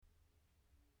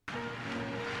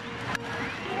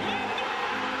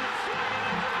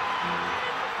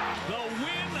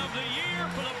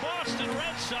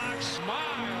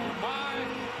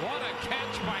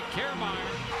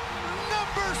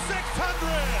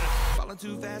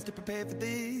Falling too fast to prepare for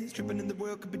this. Tripping in the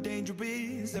world could be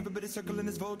dangerous. Everybody circling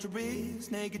as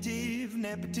vultures. Negative,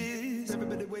 nepotist.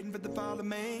 Everybody waiting for the fall of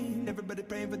man. Everybody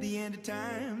praying for the end of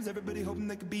times. Everybody hoping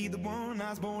they could be the one. I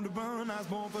was born to run, I was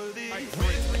born for this. Run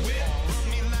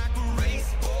me like a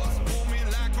racehorse. Pull me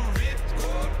like a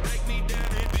ripcord. Break me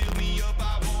down and build me up.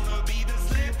 I wanna be the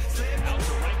slip. Out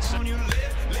to right on your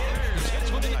lip. He's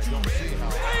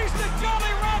the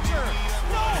Jolly Roger.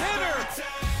 No hitter.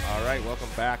 All right, welcome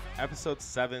back. Episode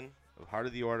 7 of Heart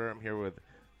of the Order. I'm here with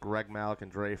Greg Malik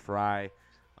and Dre Fry.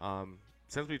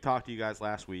 Since we talked to you guys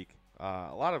last week,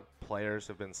 a lot of players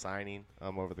have been signing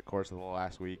over the course of the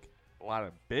last week. A lot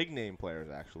of big-name players,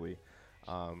 actually.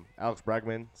 Alex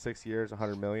Bregman, 6 years,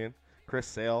 $100 million. Chris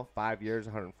Sale, 5 years,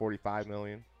 $145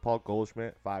 million. Paul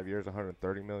Goldschmidt, 5 years,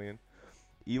 $130 million.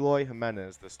 Eloy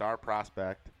Jimenez, the star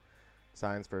prospect,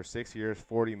 signs for 6 years,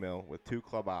 $40 million with 2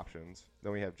 club options.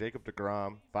 Then we have Jacob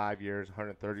deGrom, 5 years,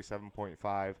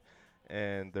 $137.5,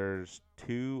 and there's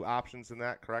 2 options in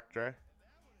that, correct, Dre?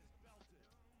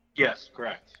 Yes,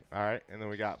 correct. All right, and then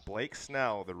we got Blake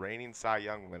Snell, the reigning Cy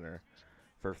Young winner,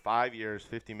 for 5 years,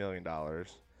 $50 million.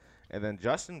 And then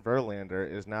Justin Verlander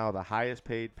is now the highest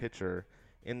paid pitcher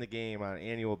in the game on an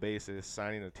annual basis,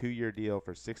 signing a 2-year deal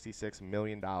for $66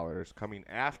 million, coming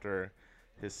after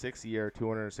his 6-year,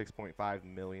 $206.5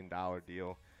 million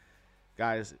deal.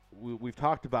 Guys, we've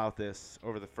talked about this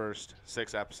over the first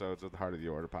 6 episodes of the Heart of the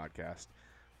Order podcast.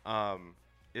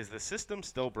 Is the system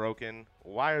still broken?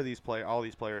 Why are all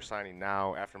these players signing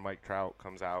now after Mike Trout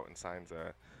comes out and signs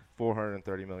a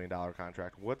 $430 million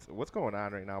contract? What's going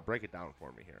on right now? Break it down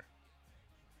for me here.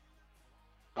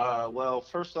 Well,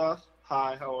 first off,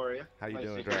 hi, how are you? How you Nice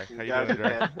doing, to Dre? hear How you you guys doing,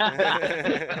 Dre? again.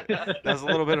 That was a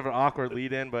little bit of an awkward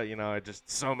lead-in, but just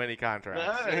so many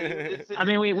contracts. I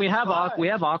mean, we have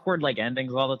awkward like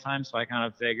endings all the time, so I kind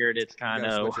of figured it's kind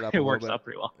of it works out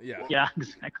pretty well. Yeah,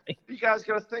 exactly. You guys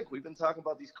got to think, we've been talking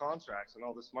about these contracts and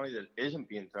all this money that isn't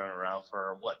being thrown around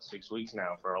for 6 weeks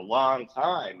now, for a long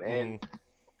time, and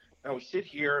now we sit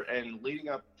here and leading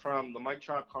up from the Mike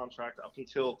Trout contract up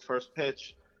until first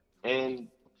pitch, and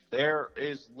there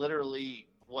is literally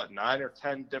 9 or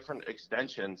 10 different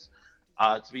extensions.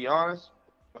 To be honest,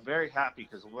 I'm very happy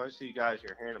because most of you guys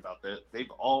you're hearing about this, they've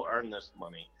all earned this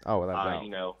money. Oh, without doubt.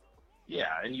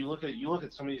 And you look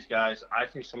at some of these guys. I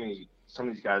think some of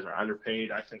these guys are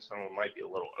underpaid. I think some of them might be a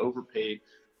little overpaid.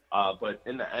 But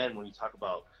in the end, when you talk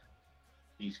about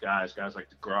these guys like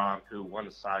deGrom, who won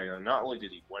the Cy Young, not only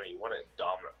did he win it in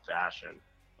dominant fashion.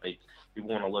 Like, you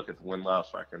want to look at the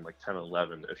win-loss record, like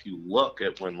 10-11. If you look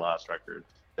at win-loss record,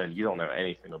 then you don't know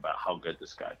anything about how good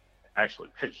this guy actually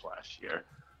pitched last year.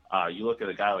 You look at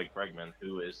a guy like Bregman,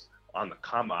 who is on the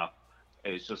come-up,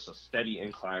 and it's just a steady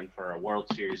incline for a World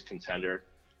Series contender.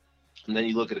 And then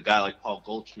you look at a guy like Paul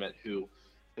Goldschmidt, who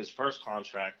his first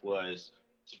contract was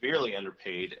severely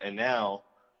underpaid, and now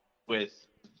with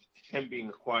him being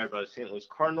acquired by the St. Louis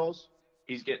Cardinals,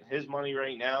 he's getting his money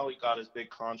right now. He got his big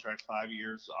contract, 5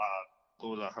 years,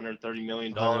 what was it, $130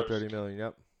 million? $130 million,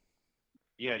 yep.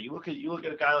 Yeah, you look at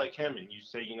a guy like him, and you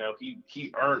say, he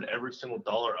earned every single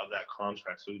dollar of that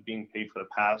contract, so he's being paid for the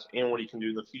past and what he can do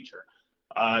in the future.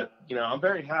 I'm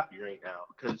very happy right now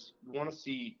because you want to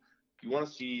see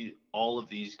all of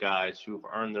these guys who have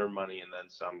earned their money and then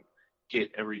some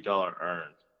get every dollar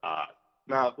earned.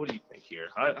 Now, what do you think here?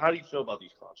 How do you feel about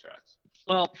these contracts?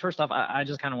 Well, first off, I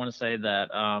just kind of want to say that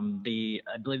I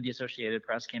believe the Associated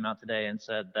Press came out today and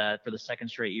said that for the second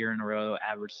straight year in a row,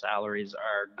 average salaries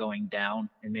are going down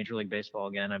in Major League Baseball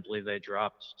again. I believe they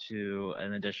dropped to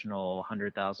an additional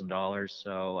 $100,000.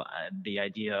 So the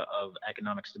idea of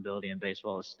economic stability in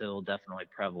baseball is still definitely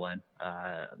prevalent.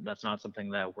 That's not something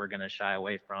that we're going to shy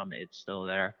away from. It's still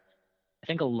there. I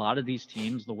think a lot of these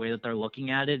teams, the way that they're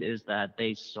looking at it is that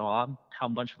they saw how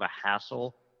much of a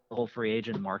hassle the whole free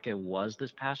agent market was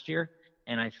this past year.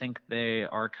 And I think they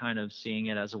are kind of seeing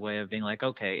it as a way of being like,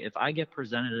 okay, if I get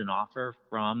presented an offer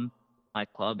from my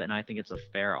club and I think it's a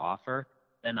fair offer,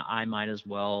 then I might as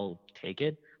well take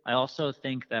it. I also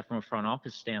think that from a front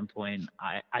office standpoint,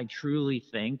 I truly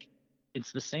think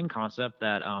it's the same concept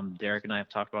that Derek and I have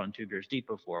talked about in Two Beers Deep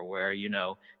before, where,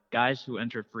 guys who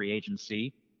enter free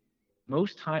agency,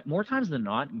 more times than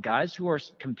not, guys who are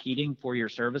competing for your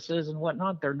services and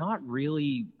whatnot, they're not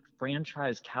really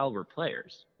franchise caliber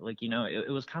players.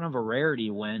 It was kind of a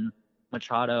rarity when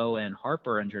Machado and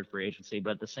Harper entered free agency,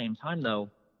 but at the same time,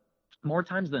 though, more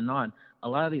times than not, a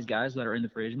lot of these guys that are in the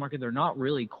free agent market, they're not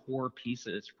really core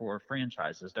pieces for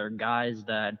franchises. They're guys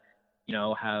that,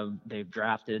 they've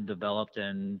drafted, developed,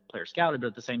 and player scouted, but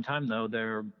at the same time, though,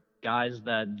 they're guys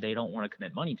that they don't want to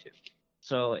commit money to.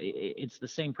 So it's the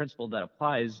same principle that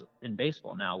applies in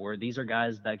baseball now, where these are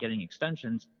guys that getting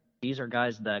extensions. These are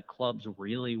guys that clubs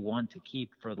really want to keep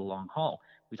for the long haul.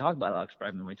 We talk about Alex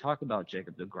Bregman. We talk about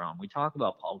Jacob deGrom. We talk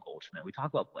about Paul Goldschmidt. We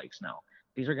talk about Blake Snell.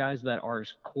 These are guys that are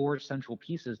core central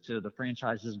pieces to the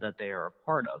franchises that they are a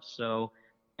part of. So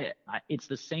it's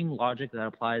the same logic that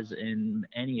applies in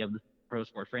any of the pro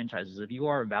sport franchises. If you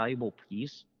are a valuable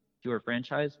piece to your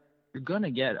franchise, you're going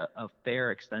to get a fair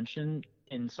extension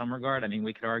in some regard. I mean,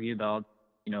 we could argue about,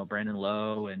 Brandon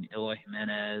Lowe and Eloy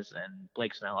Jimenez and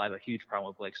Blake Snell. I have a huge problem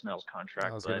with Blake Snell's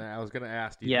contract. I was gonna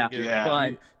ask. Do you Yeah,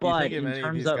 think but do you think if in any of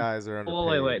terms these of guys are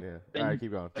underpaid? wait. Yeah. All right,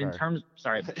 keep going. But in terms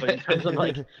of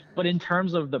but in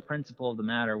terms of the principle of the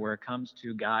matter, where it comes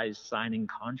to guys signing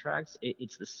contracts,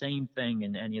 it's the same thing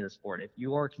in any of the sport. If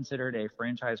you are considered a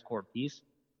franchise core piece,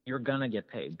 you're gonna get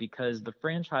paid because the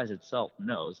franchise itself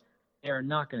knows they're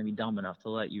not going to be dumb enough to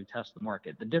let you test the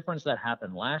market. The difference that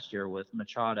happened last year with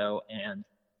Machado and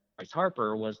Bryce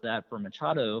Harper was that for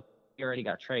Machado, he already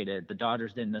got traded. The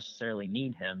Dodgers didn't necessarily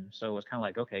need him, so it was kind of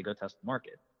like, okay, go test the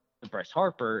market. With Bryce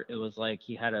Harper, it was like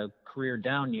he had a career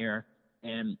down year,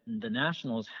 and the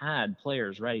Nationals had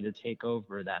players ready to take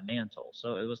over that mantle.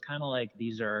 So it was kind of like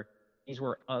these were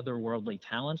otherworldly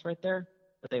talents right there,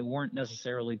 but they weren't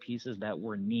necessarily pieces that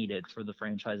were needed for the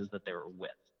franchises that they were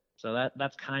with. So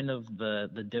that's kind of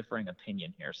the differing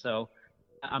opinion here. So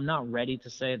I'm not ready to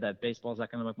say that baseball's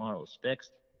economic model is fixed,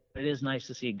 but it is nice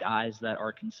to see guys that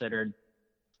are considered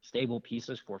stable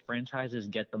pieces for franchises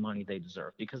get the money they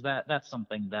deserve, because that's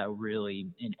something that really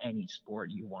in any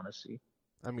sport you want to see.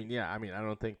 I mean, yeah. I mean, I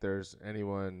don't think there's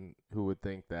anyone who would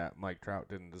think that Mike Trout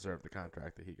didn't deserve the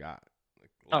contract that he got.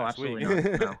 Last absolutely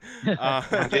week. not. No.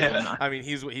 Absolutely not. I mean,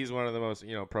 he's one of the most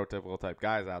prototypical type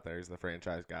guys out there. He's the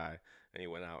franchise guy, and he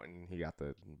went out and he got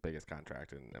the biggest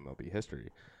contract in MLB history.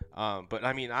 But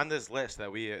I mean, on this list that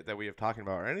we have talking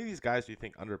about, are any of these guys do you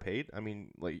think underpaid? I mean,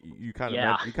 like you kind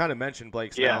of mentioned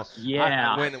Blake Snell.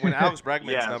 Yeah. When Alex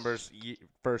Bregman's numbers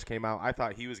first came out, I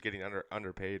thought he was getting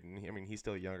underpaid, and I mean he's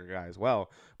still a younger guy as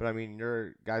well. But I mean,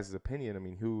 your guys' opinion. I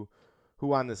mean, who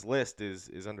on this list is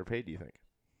underpaid? Do you think?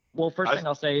 Well, first thing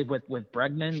I'll say with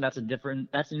Bregman, that's an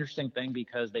interesting thing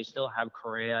because they still have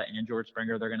Correa and George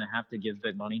Springer they're going to have to give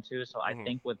big money to. So I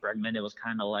think with Bregman, it was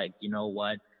kind of like, you know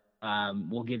what,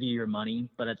 we'll give you your money.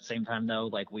 But at the same time, though,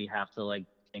 like we have to like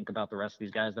think about the rest of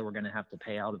these guys that we're going to have to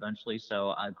pay out eventually.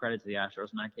 So credit to the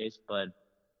Astros in that case. But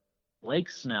Blake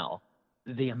Snell,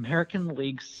 the American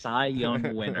League Cy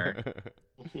Young winner,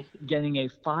 getting a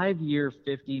 5-year,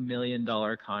 $50 million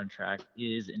contract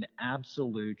is an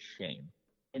absolute shame.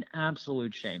 An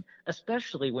absolute shame,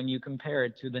 especially when you compare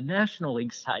it to the National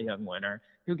League Cy Young winner,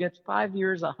 who gets 5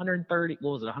 years,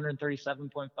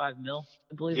 137.5 mil,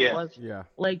 I believe it was. Yeah.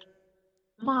 Like,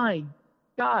 my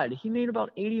God, he made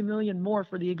about 80 million more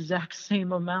for the exact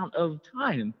same amount of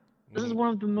time. This is one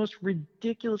of the most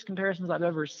ridiculous comparisons I've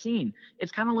ever seen.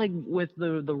 It's kind of like with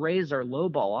the Rays are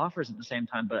lowball offers at the same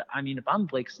time, but I mean, if I'm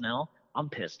Blake Snell, I'm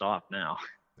pissed off now.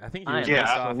 I think he was pissed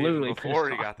off even before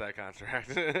he got that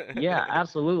contract. Yeah,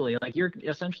 absolutely. Like you're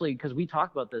essentially, because we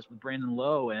talked about this with Brandon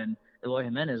Lowe and Eloy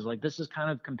Jimenez, like this is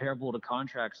kind of comparable to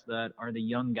contracts that are the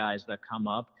young guys that come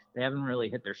up. They haven't really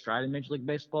hit their stride in Major League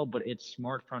Baseball, but it's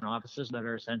smart front offices that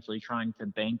are essentially trying to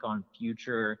bank on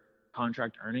future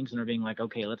contract earnings and are being like,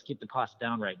 okay, let's keep the cost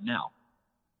down right now.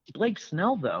 Blake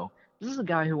Snell, though, this is a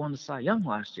guy who won the Cy Young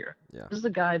last year. Yeah. This is a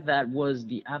guy that was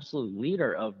the absolute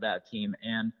leader of that team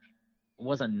and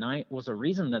was a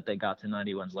reason that they got to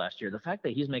 90 wins last year. The fact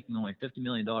that he's making only $50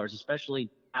 million,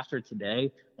 especially after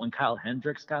today when Kyle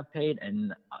Hendricks got paid,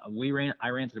 and I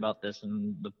ranted about this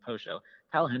in the post show.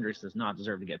 Kyle Hendricks does not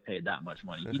deserve to get paid that much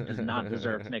money. He does not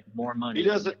deserve to make more money. He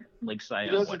doesn't. Like Cy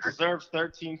Young. He doesn't deserve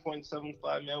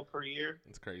 13.75 mil per year.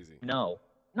 It's crazy. No,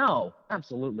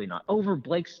 absolutely not. Over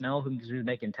Blake Snell, who's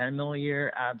making $10 million a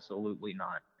year, absolutely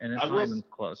not. And it's not even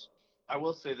close. I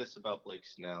will say this about Blake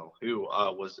Snell, who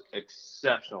was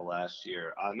exceptional last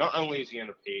year. Not only is he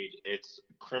underpaid, it's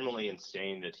criminally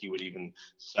insane that he would even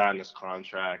sign this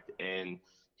contract, and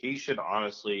he should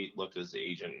honestly look at his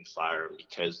agent and fire him,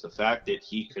 because the fact that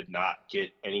he could not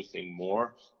get anything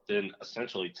more than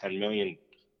essentially $10 million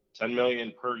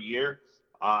per year,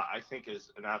 I think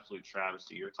is an absolute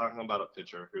travesty. You're talking about a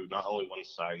pitcher who not only won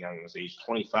Cy Young in his age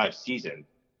 25 season,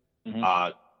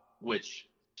 which,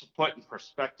 to put in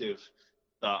perspective,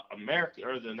 the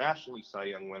National League Cy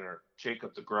Young winner,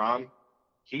 Jacob deGrom,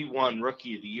 he won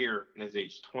Rookie of the Year in his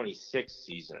age 26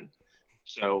 season.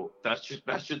 So that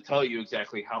should tell you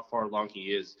exactly how far along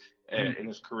he is in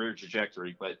his career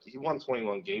trajectory. But he won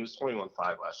 21 games, 21-5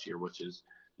 last year, which is,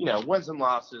 wins and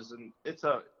losses, and it's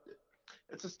a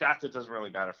it's a stat that doesn't really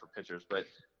matter for pitchers, but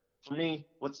for me,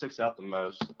 what sticks out the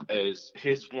most is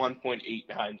his 1.89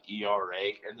 ERA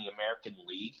in the American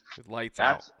League. Lights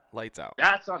That's out.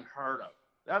 That's unheard of.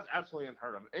 That's absolutely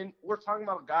unheard of. And we're talking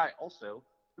about a guy also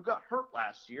who got hurt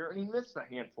last year, and he missed a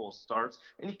handful of starts,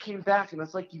 and he came back, and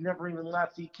it's like he never even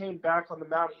left. He came back on the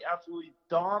mound. He absolutely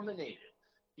dominated.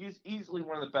 He's easily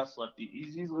one of the best lefty.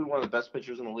 He's easily one of the best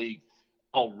pitchers in the league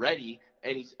already,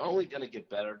 and he's only going to get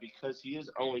better because he is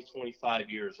only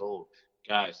 25 years old.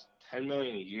 Guys, $10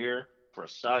 million a year for a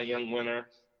Cy Young winner,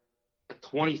 a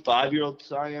 25-year-old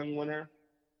Cy Young winner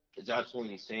is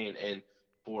absolutely insane. And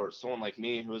for someone like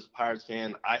me who is a Pirates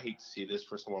fan, I hate to see this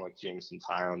for someone like Jameson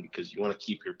Taillon because you want to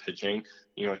keep your pitching,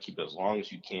 you want to keep it as long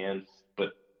as you can,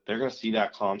 but they're going to see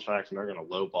that contract and they're going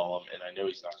to lowball him, and I know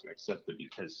he's not going to accept it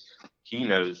because he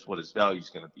knows what his value is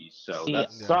going to be. So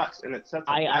that sucks, and it sets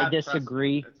a I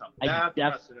disagree. Precedent. It's a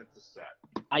bad precedent to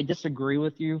set. I disagree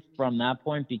with you from that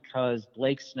point because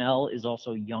Blake Snell is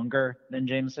also younger than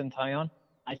Jameson Taillon.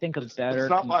 I think it's better. It's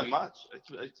not by much.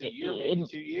 It's a year, maybe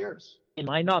 2 years. It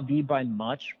might not be by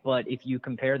much, but if you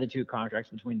compare the two contracts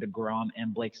between DeGrom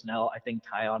and Blake Snell, I think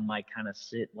Taillon might kind of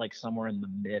sit like somewhere in the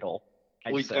middle.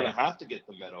 Well, he's going to have to get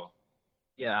the middle.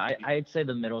 Yeah, I'd say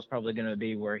the middle is probably going to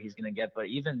be where he's going to get. But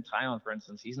even Taillon, for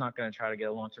instance, he's not going to try to get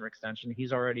a long-term extension.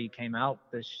 He's already came out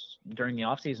during the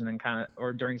offseason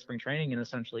or during spring training and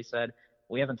essentially said,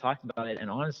 we haven't talked about it. And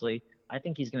honestly, I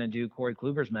think he's going to do Corey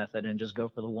Kluber's method and just go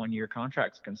for the one-year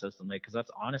contracts consistently because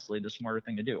that's honestly the smarter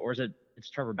thing to do. Or is it's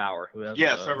Trevor Bauer who has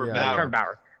Trevor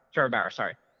Bauer. Trevor Bauer,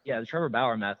 sorry. Yeah, the Trevor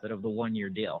Bauer method of the one-year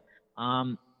deal.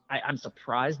 I'm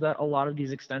surprised that a lot of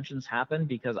these extensions happen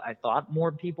because I thought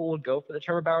more people would go for the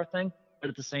Trevor Bauer thing. But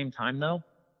at the same time, though,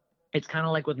 it's kind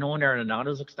of like with Nolan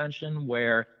Arenado's extension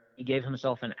where he gave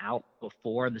himself an out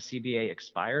before the CBA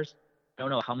expires. I don't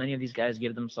know how many of these guys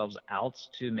give themselves outs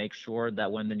to make sure that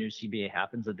when the new CBA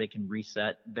happens that they can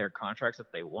reset their contracts if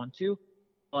they want to.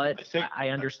 But I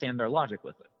understand their logic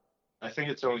with it. I think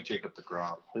it's only Jacob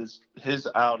deGrom. His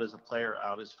out as a player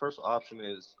out. His first option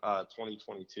is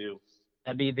 2022.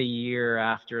 That'd be the year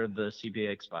after the CBA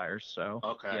expires. So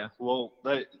okay, yeah. Well,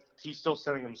 he's still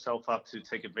setting himself up to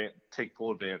take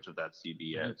full advantage of that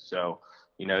CBA. Mm-hmm. So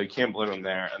you can't blame him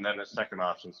there. And then the second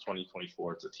option is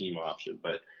 2024. It's a team option.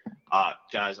 But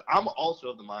guys, I'm also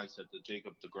of the mindset that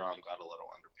Jacob deGrom got a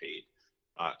little underpaid.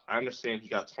 I understand he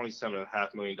got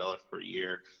 $27.5 million per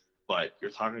year, but you're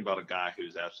talking about a guy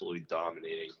who's absolutely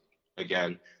dominating.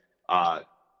 Again,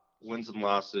 wins and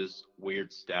losses,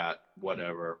 weird stat,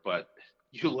 whatever. But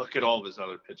you look at all of his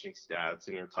other pitching stats,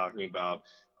 and you're talking about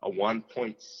a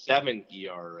 1.7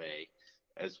 ERA,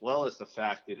 as well as the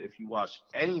fact that if you watched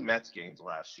any Mets games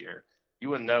last year, you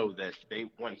would know that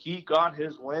when he got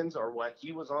his wins or when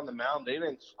he was on the mound, they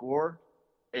didn't score,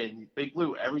 and they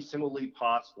blew every single lead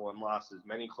possible and lost as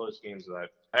many close games as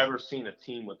I've ever seen a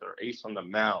team with their ace on the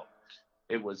mound.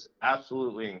 It was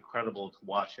absolutely incredible to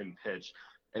watch him pitch.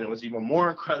 And it was even more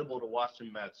incredible to watch the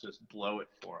Mets just blow it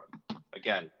for him.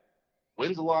 Again,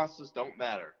 wins and losses don't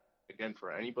matter. Again,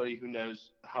 for anybody who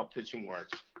knows how pitching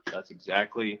works, that's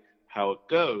exactly how it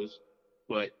goes.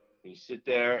 But when you sit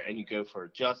there and you go for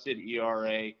adjusted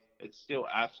ERA, it's still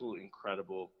absolutely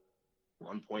incredible.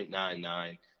 1.99.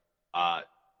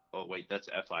 Oh, wait, that's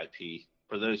FIP.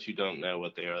 For those who don't know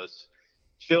what they are, that's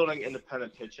fielding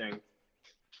independent pitching.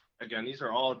 Again, these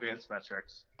are all advanced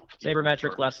metrics.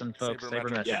 Sabermetric lesson, folks.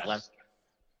 Sabermetric yes. lesson.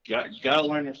 You got to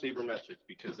learn your sabermetrics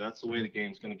because that's the way the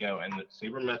game's going to go. And the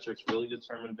sabermetrics really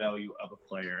determine value of a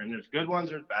player. And there's good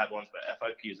ones, there's bad ones, but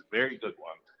FIP is a very good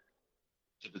one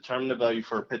to determine the value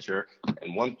for a pitcher.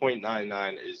 And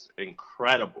 1.99 is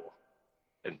incredible.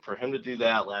 And for him to do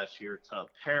that last year, to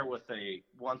pair with a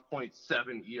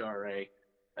 1.7 ERA,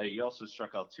 he also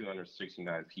struck out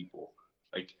 269 people.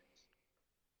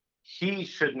 He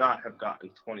should not have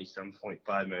gotten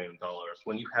 $27.5 million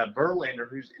when you have Verlander,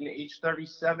 who's in age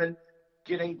 37,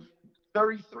 getting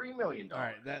 $33 million. All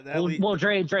right.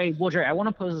 Dre, I want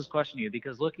to pose this question to you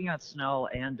because looking at Snell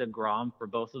and DeGrom for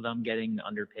both of them getting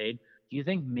underpaid, do you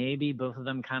think maybe both of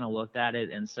them kind of looked at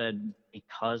it and said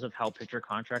because of how pitcher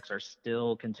contracts are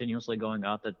still continuously going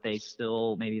up that they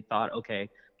still maybe thought, okay,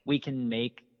 we can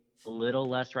make a little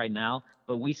less right now,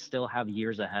 but we still have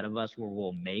years ahead of us where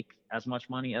we'll make as much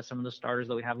money as some of the starters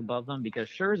that we have above them because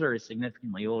Scherzer is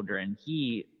significantly older and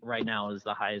he right now is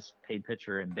the highest paid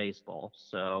pitcher in baseball.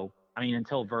 So, I mean,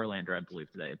 until Verlander, I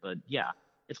believe today, but yeah,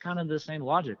 it's kind of the same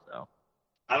logic though.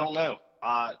 I don't know.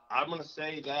 I'm going to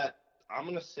say that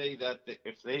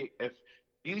if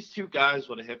these two guys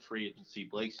would have hit free agency,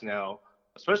 Blake Snell,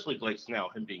 especially Blake Snell,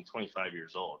 him being 25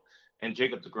 years old, and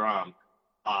Jacob deGrom,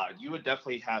 you would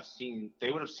definitely have seen.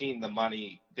 They would have seen the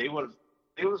money. They would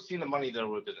have seen the money that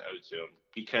would have been owed to him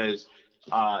because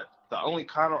the only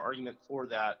counter argument for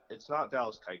that, it's not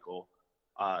Dallas Keuchel,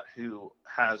 who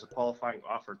has a qualifying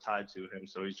offer tied to him,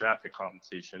 so he's draft pick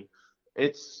compensation.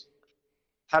 It's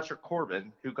Patrick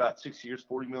Corbin, who got 6 years,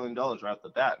 $40 million right off the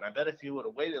bat. And I bet if he would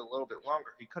have waited a little bit longer,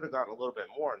 he could have gotten a little bit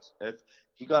more if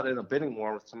he got in a bidding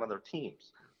war with some other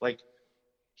teams. Like,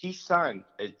 he signed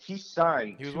He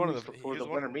was 2 one of weeks the- before he the was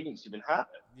one- winter meetings even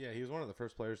happened. Yeah, he was one of the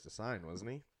first players to sign,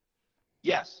 wasn't he?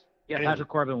 Yes. Yeah, And Patrick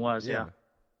Corbin was. Yeah.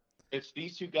 if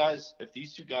these two guys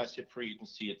hit free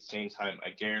agency at the same time, I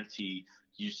guarantee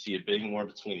you see a bidding war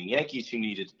between the Yankees, who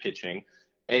needed pitching,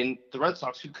 and the Red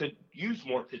Sox, who could use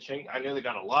more pitching. I know they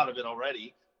got a lot of it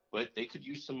already, but they could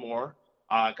use some more.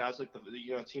 Guys like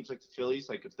teams like the Phillies,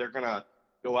 like if they're gonna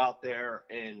go out there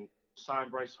and sign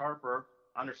Bryce Harper,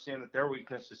 understand that their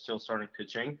weakness is still starting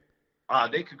pitching.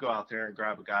 They could go out there and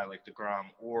grab a guy like DeGrom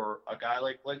or a guy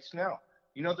like Blake Snell.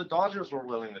 The Dodgers were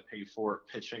willing to pay for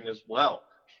pitching as well.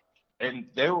 And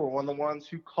they were one of the ones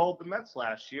who called the Mets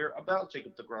last year about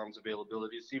Jacob DeGrom's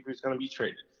availability to see if he's going to be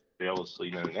traded.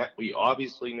 We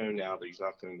obviously know now that he's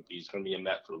not going to be. He's going to be a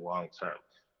Met for the long term.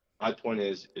 My point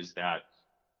is that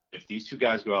if these two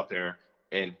guys go out there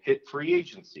and hit free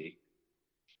agency,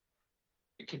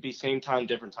 it could be same time,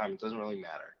 different time. It doesn't really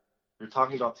matter. You're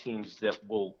talking about teams that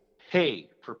will pay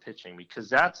for pitching because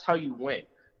that's how you win.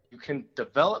 You can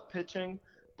develop pitching,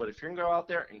 but if you're going to go out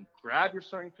there and grab your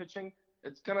starting pitching,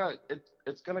 it's gonna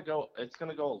go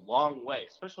a long way,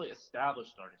 especially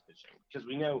established starting pitching, because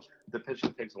we know the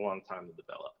pitching takes a long time to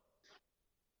develop.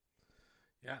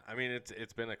 Yeah, I mean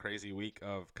it's been a crazy week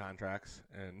of contracts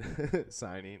and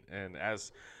signing, and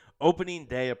as opening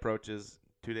day approaches,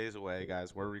 2 days away,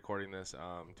 guys. We're recording this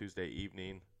Tuesday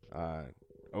evening.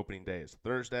 Opening day is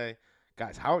Thursday,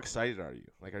 guys. How excited are you?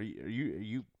 Like, are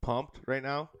you pumped right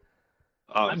now?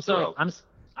 I'm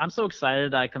so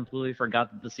excited. I completely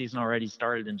forgot that the season already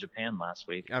started in Japan last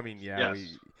week. I mean, yeah,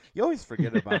 Yes. you always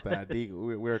forget about that. We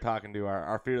were talking to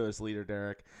our fearless leader,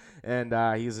 Derek, and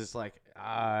he's just like,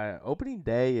 opening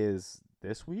day is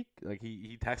this week. Like,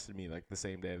 he texted me like the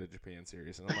same day of the Japan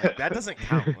series, and I'm like, that doesn't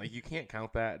count. Like, you can't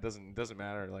count that. It doesn't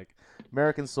matter. Like,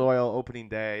 American soil opening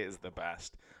day is the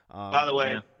best. By the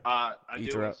way, yeah. I do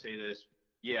Ichiro. want to say this.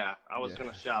 Yeah, I was going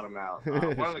to shout him out. One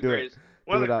of the Do it.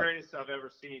 greatest I've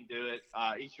ever seen do it.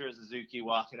 Ichiro Suzuki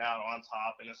walking out on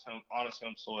top on his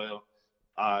home soil.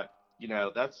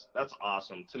 That's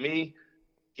awesome. To me,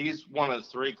 he's one of the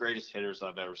 3 greatest hitters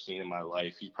I've ever seen in my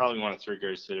life. He's probably one of the 3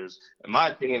 greatest hitters, in my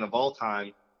opinion, of all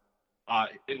time. And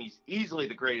he's easily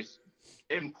the greatest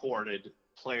imported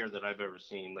player that I've ever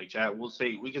seen. Like,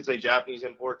 we could say Japanese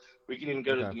import. We can even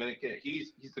go to Dominican.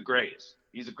 He's the greatest.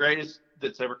 He's the greatest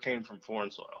that's ever came from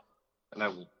foreign soil. And I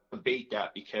will debate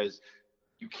that because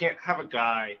you can't have a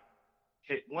guy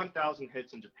hit 1,000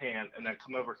 hits in Japan and then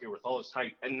come over here with all his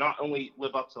hype and not only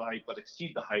live up to the hype but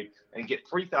exceed the hype and get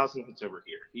 3,000 hits over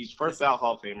here. He's first ballot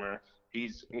Hall of Famer.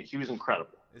 He was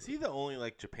incredible. Is he the only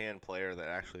like Japan player that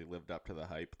actually lived up to the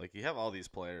hype? Like, you have all these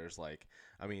players. Like,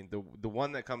 I mean, the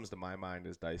one that comes to my mind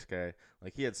is Daisuke.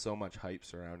 Like, he had so much hype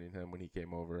surrounding him when he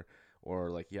came over.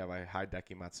 Or like you have a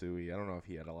Hideki Matsui. I don't know if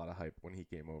he had a lot of hype when he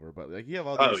came over, but like you have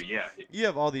all these. Oh yeah. You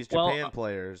have all these Japan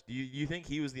players. Do you think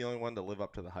he was the only one to live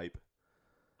up to the hype?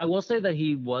 I will say that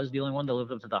he was the only one that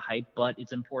lived up to the hype, but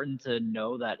it's important to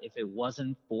know that if it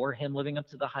wasn't for him living up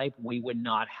to the hype, we would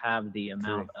not have the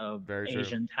amount of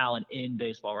Asian talent in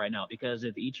baseball right now. Because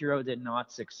if Ichiro did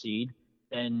not succeed,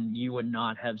 then you would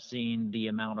not have seen the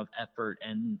amount of effort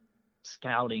and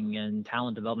scouting and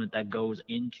talent development that goes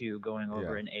into going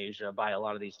over in Asia by a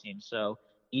lot of these teams. So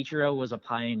Ichiro was a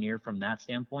pioneer from that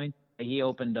standpoint. He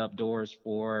opened up doors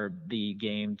for the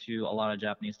game to a lot of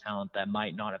Japanese talent that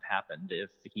might not have happened if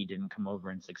he didn't come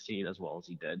over and succeed as well as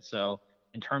he did. So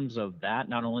in terms of that,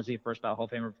 not only is he a first ballot Hall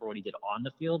of Famer for what he did on the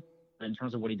field, but in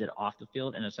terms of what he did off the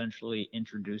field and essentially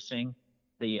introducing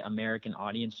the American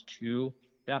audience to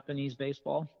Japanese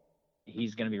baseball,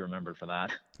 he's going to be remembered for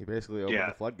that. He basically opened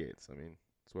the floodgates. I mean,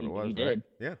 that's what it was. He did. Right?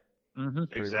 Yeah. Mm-hmm.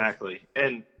 Exactly.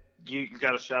 And you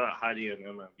got to shout out Heidi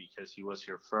Onuma because he was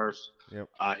here first. Yep.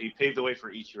 He paved the way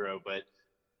for Ichiro, but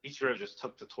Ichiro just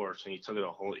took the torch and he took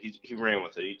it he ran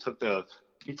with it. He took the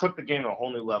game to a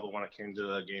whole new level when it came to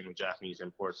the game of Japanese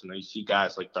imports. And then you see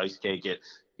guys like Daisuke get,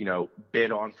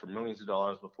 bid on for millions of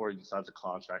dollars before he decides a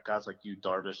contract. Guys like you,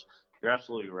 Darvish, you're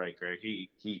absolutely right, Greg.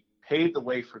 He paved the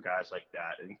way for guys like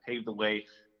that and paved the way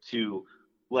to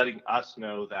letting us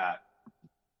know that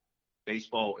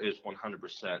baseball is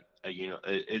 100%.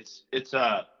 It's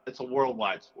a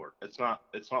worldwide sport. It's not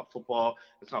football.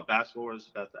 It's not basketball. It's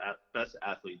about the best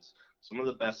athletes. some of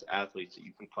the best athletes that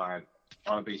you can find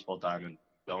on a baseball diamond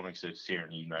don't exist here in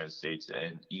the United States,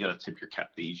 and you got to tip your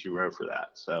cap to Ichiro for that.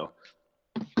 So,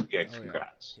 yeah,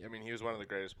 congrats. Yeah. I mean, he was one of the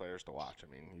greatest players to watch.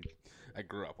 I mean, I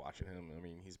grew up watching him. I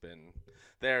mean, he's been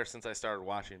there since I started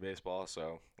watching baseball.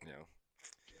 So,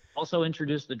 Also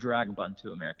introduced the drag bunt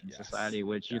to American society,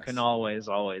 which you can always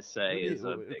say is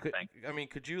a big thing. I mean,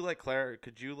 could you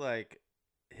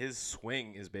his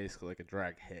swing is basically like a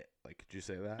drag hit. Like, could you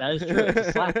say that? That is true. It's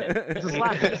a slap hit. It's a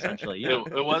slap hit, essentially. Yeah.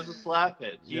 It was a slap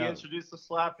hit. He introduced the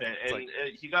slap hit, and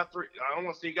he got three. I don't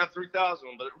want to say he got 3,000,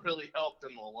 but it really helped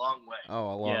him a long way.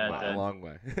 Oh, a long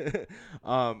way.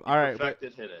 All right.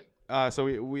 Perfected hitting. So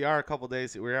we are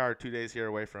 2 days here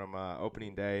away from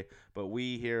opening day, but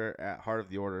we here at Heart of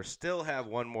the Order still have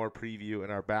one more preview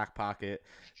in our back pocket.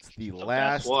 It's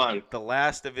the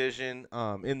last division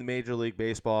in the Major League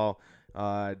Baseball.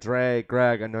 Dre,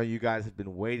 Greg, I know you guys have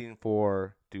been waiting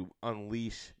to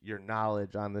unleash your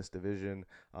knowledge on this division.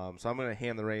 So I'm going to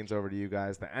hand the reins over to you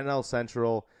guys. The NL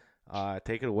Central,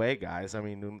 take it away, guys. I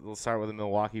mean, we'll start with the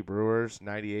Milwaukee Brewers,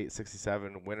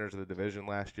 98-67 winners of the division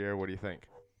last year. What do you think?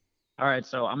 All right,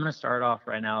 so I'm going to start off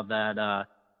right now that the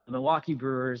Milwaukee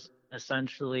Brewers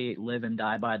essentially live and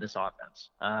die by this offense.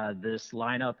 This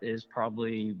lineup is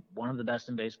probably one of the best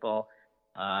in baseball.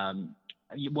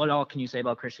 What all can you say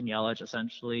about Christian Yelich?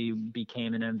 Essentially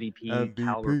became an MVP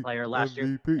caliber player last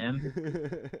year.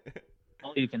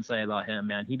 All you can say about him,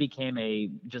 man, he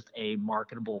became just a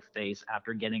marketable face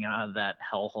after getting out of that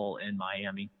hellhole in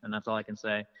Miami, and that's all I can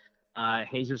say.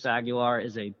 Jesus Aguilar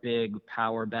is a big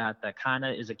power bat that kind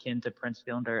of is akin to Prince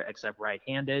Fielder, except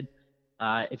right-handed.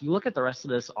 If you look at the rest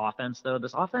of this offense, though,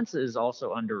 this offense is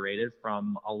also underrated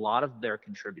from a lot of their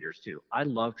contributors, too. I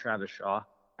love Travis Shaw.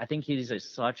 I think he's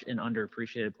such an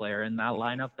underappreciated player in that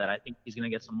lineup that I think he's going to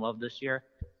get some love this year.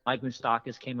 Mike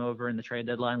Moustakas came over in the trade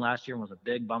deadline last year and was a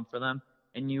big bump for them.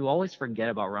 And you always forget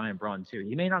about Ryan Braun, too.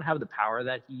 He may not have the power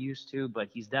that he used to, but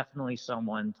he's definitely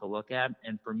someone to look at.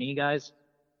 And for me, guys,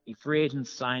 the free agent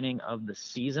signing of the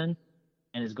season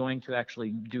and is going to actually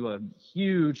do a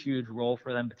huge role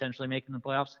for them potentially making the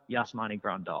playoffs, Yasmani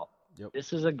Grandal. Yep.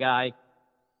 This is a guy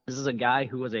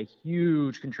who was a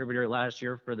huge contributor last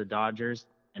year for the Dodgers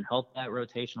and helped that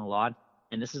rotation a lot.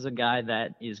 And this is a guy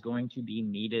that is going to be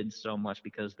needed so much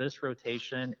because this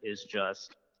rotation is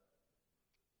just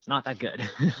it's not that good.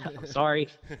 I'm sorry.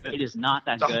 It is not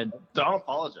that good. Don't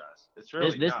apologize. It's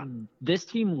really not. This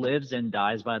team lives and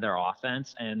dies by their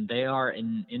offense, and they are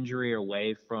an injury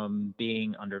away from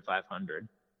being under 500.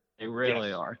 They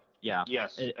really are. Yeah.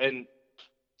 Yes. And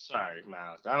sorry,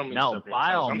 Miles. I don't mean no,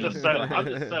 by all means. I'm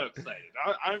just so excited.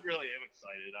 I really am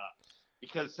excited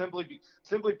because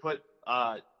simply put,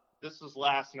 this is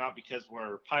last not because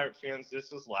we're Pirate fans.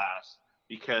 This is last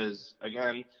because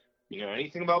again, you know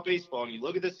anything about baseball, and you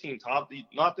look at this team,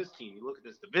 not this team. You look at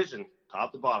this division,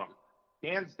 top to bottom.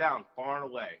 Hands down, far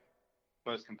and away,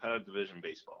 most competitive division in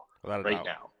baseball right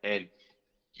now. And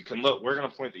you can look. We're going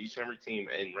to point to each and every team,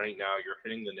 and right now you're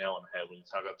hitting the nail on the head when you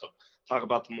talk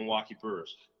about the Milwaukee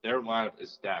Brewers. Their lineup is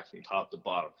stacked from top to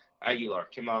bottom. Aguilar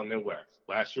came out of nowhere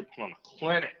last year, put on a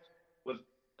clinic with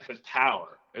his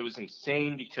power. It was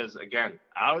insane because again,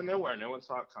 out of nowhere, no one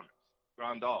saw it coming.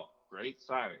 Grandal, great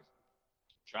signing.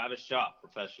 Travis Shaw,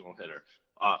 professional hitter.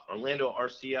 Orlando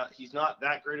Arcia, he's not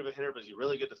that great of a hitter, but he's a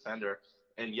really good defender.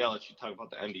 And Yelich, you talk about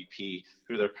the MVP,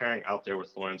 who they're pairing out there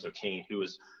with Lorenzo Cain, who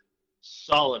is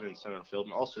solid in center field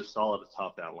and also solid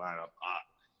atop that lineup.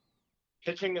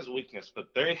 Pitching is a weakness, but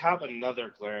they have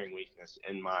another glaring weakness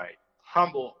in my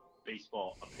humble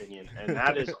baseball opinion, and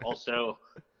that is also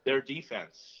their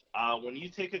defense. When you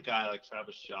take a guy like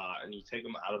Travis Shaw and you take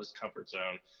him out of his comfort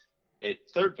zone at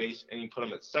third base and you put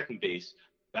him at second base,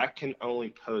 that can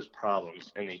only pose problems.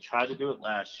 And they tried to do it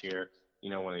last year,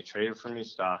 when they traded for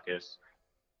Moustakas,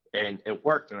 and it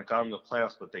worked and it got them to the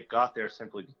playoffs, but they got there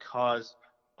simply because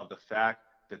of the fact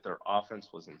that their offense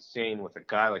was insane with a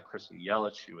guy like Christian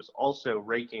Yelich, who was also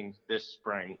raking this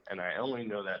spring. And I only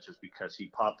know that just because he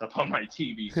popped up on my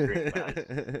TV screen,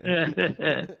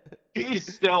 guys.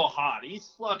 He's still hot. He's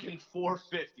slugging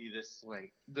 450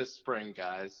 this spring,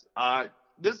 guys.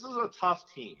 This is a tough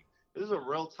team. This is a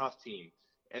real tough team.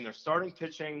 And their starting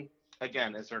pitching,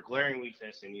 again, is their glaring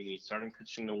weakness, and you need starting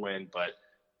pitching to win. But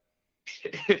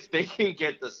if they can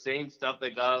get the same stuff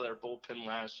they got out of their bullpen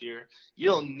last year, you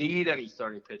don't need any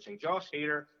starting pitching. Josh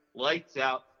Hader, lights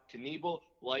out. Knievel,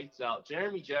 lights out.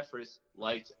 Jeremy Jeffress,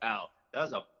 lights out. That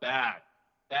was a bad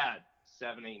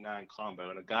 7-8-9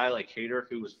 combo. And a guy like Hader,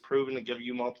 who was proven to give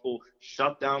you multiple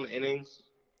shutdown innings,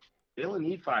 they only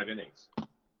need 5 innings.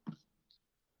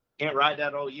 Can't ride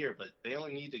that all year, but they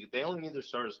only need their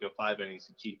starters to go 5 innings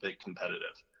to keep it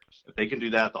competitive. If they can do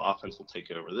that, the offense will take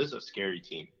over. This is a scary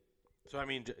team. So, I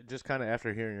mean, just kind of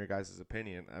after hearing your guys'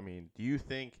 opinion, I mean, do you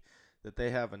think that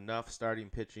they have enough starting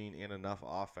pitching and enough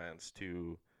offense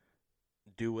to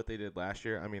do what they did last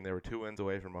year? I mean, they were 2 wins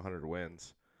away from 100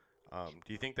 wins.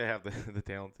 Do you think they have the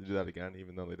talent to do that again,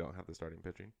 even though they don't have the starting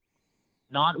pitching?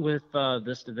 Not with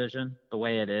this division the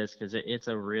way it is, because it's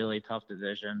a really tough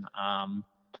division.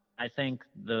 I think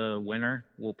the winner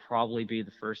will probably be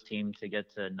the first team to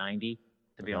get to 90,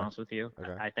 to be honest with you.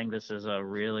 Okay. I think this is a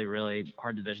really, really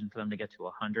hard division for them to get to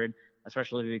 100,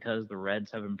 especially because the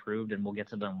Reds have improved, and we'll get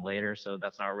to them later, so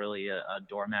that's not really a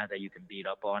doormat that you can beat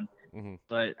up on. Mm-hmm.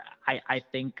 But I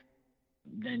think,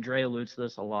 and Dre alludes to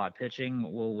this a lot,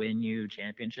 pitching will win you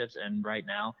championships, and right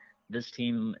now, this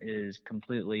team is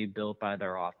completely built by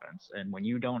their offense. And when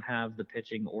you don't have the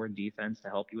pitching or defense to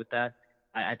help you with that,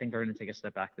 I think they're going to take a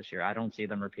step back this year. I don't see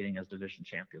them repeating as division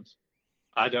champions.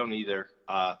 I don't either,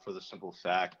 for the simple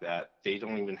fact that they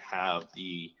don't even have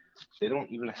the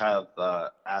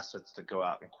assets to go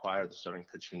out and acquire the starting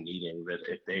pitching needing. That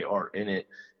if they are in it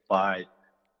by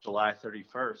July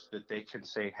 31st, that they can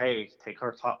say, hey, take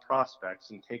our top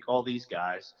prospects and take all these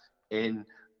guys and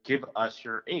give us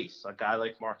your ace, a guy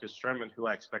like Marcus Stroman, who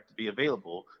I expect to be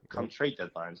available come trade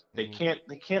deadlines. They can't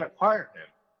acquire him.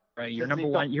 Right, your number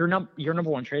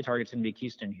one trade target's going to be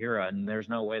Keyston Hira, and there's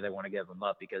no way they want to give him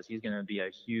up because he's going to be a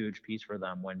huge piece for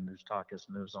them when Moustakas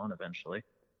moves on eventually.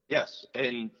 Yes,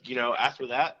 and after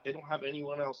that, they don't have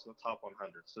anyone else in the top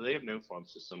 100, so they have no farm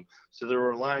system. So they're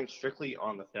relying strictly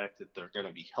on the fact that they're going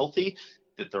to be healthy,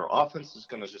 that their offense is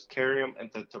going to just carry them,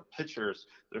 and that their pitchers,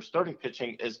 their starting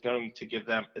pitching is going to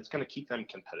it's going to keep them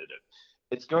competitive.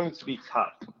 It's going to be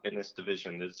tough in this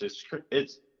division.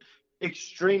 It's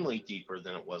extremely deeper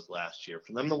than it was last year.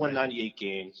 For them to win 98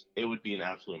 games, it would be an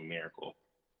absolute miracle.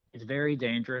 It's very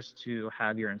dangerous to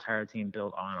have your entire team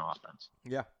built on offense.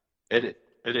 Yeah, it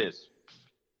is.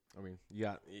 I mean,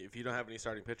 if you don't have any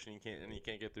starting pitching, you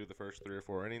can't get through the first 3 or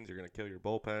 4 innings, you're going to kill your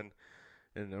bullpen.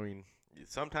 And I mean,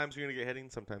 sometimes you're going to get hitting,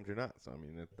 sometimes you're not. So I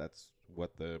mean, that's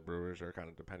what the Brewers are kind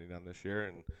of depending on this year,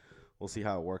 and we'll see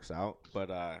how it works out. But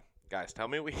guys, tell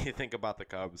me what you think about the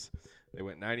Cubs. They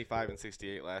went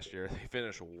 95-68 last year. They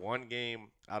finished 1 game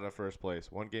out of first place,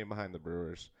 1 game behind the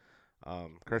Brewers.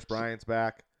 Chris Bryant's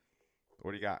back.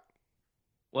 What do you got?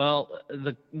 Well,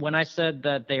 when I said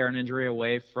that they are an injury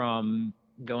away from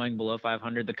going below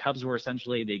 500, the Cubs were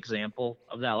essentially the example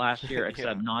of that last year,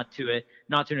 except not to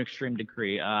an extreme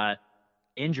degree.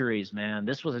 Injuries, man.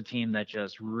 This was a team that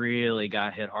just really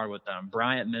got hit hard with them.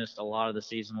 Bryant missed a lot of the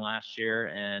season last year,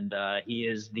 and he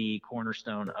is the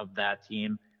cornerstone of that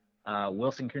team.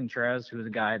 Wilson Contreras, who was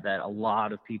a guy that a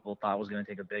lot of people thought was going to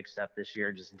take a big step this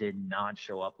year, just did not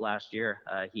show up last year.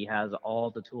 He has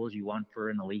all the tools you want for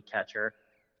an elite catcher.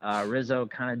 Rizzo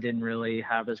kind of didn't really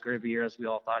have as great of a year as we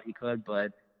all thought he could,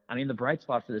 but I mean, the bright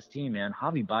spot for this team, man,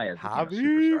 Javi Baez became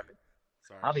a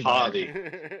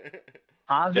superstar.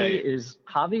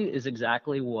 Javi is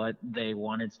exactly what they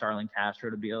wanted Starling Castro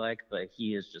to be like, but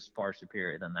he is just far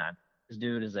superior than that. This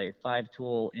dude is a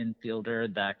 5-tool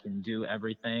infielder that can do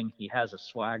everything. He has a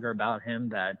swagger about him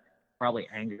that probably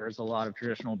angers a lot of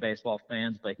traditional baseball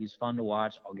fans, but he's fun to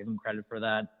watch. I'll give him credit for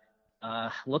that.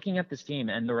 Looking at this team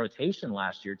and the rotation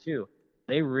last year too,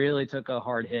 they really took a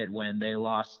hard hit when they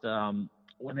lost.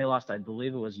 I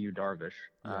believe it was Yu Darvish,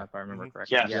 if I remember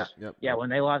correctly. Yes. Yeah. When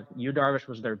they lost, Yu Darvish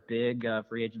was their big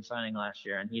free agent signing last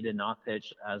year, and he did not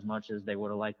pitch as much as they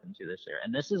would have liked him to this year.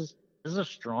 And this is a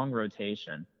strong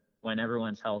rotation when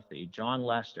everyone's healthy. John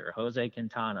Lester, Jose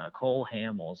Quintana, Cole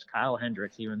Hamels, Kyle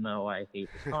Hendricks. Even though I hate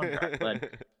his contract, but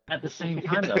at the same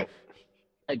time though,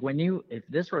 like if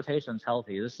this rotation's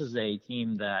healthy, this is a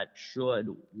team that should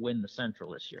win the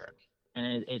Central this year.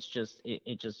 And it's just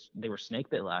they were snake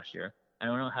bit last year. I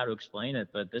don't know how to explain it,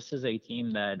 but this is a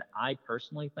team that I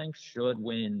personally think should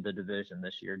win the division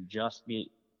this year, just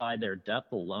by their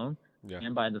depth alone,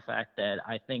 and by the fact that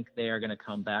I think they are going to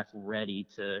come back ready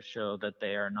to show that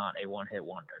they are not a one-hit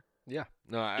wonder. Yeah.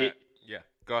 No.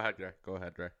 Go ahead,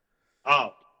 Dre.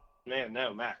 Oh man,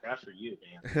 no, Mac. After you,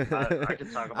 man. I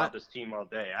could talk about this team all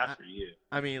day. After you.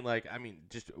 I mean,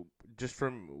 just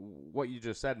from what you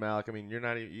just said, Malik. I mean, you're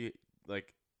not even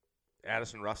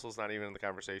Addison Russell's not even in the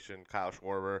conversation. Kyle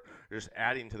Schwarber, they're just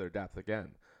adding to their depth again.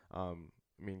 I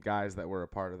mean, guys that were a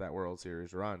part of that World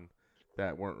Series run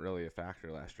that weren't really a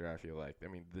factor last year, I feel like. I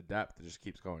mean, the depth just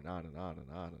keeps going on and on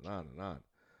and on and on and on.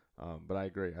 But I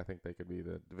agree. I think they could be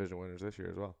the division winners this year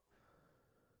as well.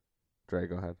 Dre,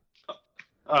 go ahead.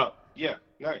 Oh, yeah,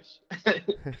 nice.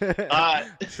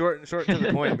 Short to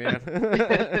the point, man.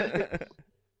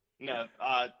 No,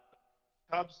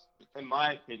 Cubs, in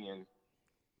my opinion,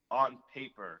 on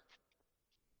paper,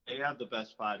 they have the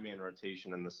best 5-man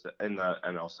rotation in the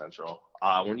NL Central.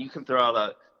 When you can throw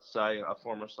out a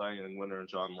former Cy Young winner,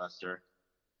 John Lester,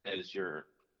 as your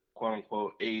quote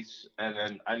unquote ace, and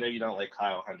then I know you don't like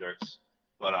Kyle Hendricks,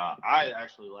 but I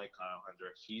actually like Kyle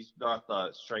Hendricks. He's not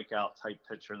the strikeout type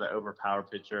pitcher, the overpowered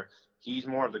pitcher. He's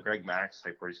more of the Greg Max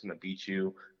type, where he's going to beat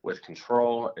you with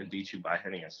control and beat you by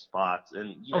hitting his spots.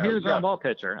 And he's a ground ball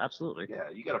pitcher, absolutely. Yeah,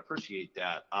 you got to appreciate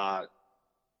that.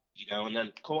 And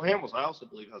then Cole Hamels, I also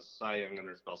believe, has a Cy Young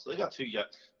under his belt. So they got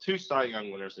two Cy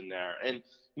Young winners in there. And,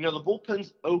 the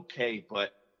bullpen's okay,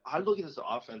 but I look at this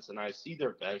offense and I see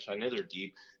their bench. I know they're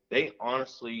deep. They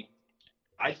honestly,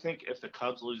 I think if the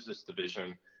Cubs lose this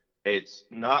division, it's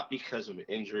not because of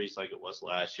injuries like it was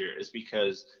last year. It's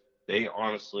because they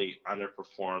honestly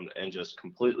underperformed and just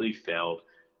completely failed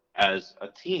as a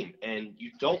team. And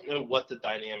you don't know what the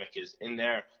dynamic is in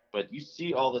there. But you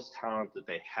see all this talent that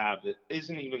they have that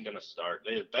isn't even going to start.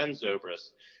 They have Ben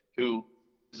Zobrist, who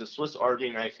is a Swiss Army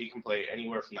knife. He can play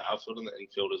anywhere from the outfield and the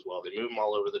infield as well. They move him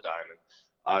all over the diamond.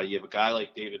 You have a guy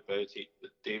like David Bote,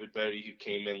 who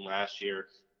came in last year,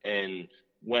 and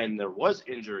when there was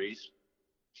injuries,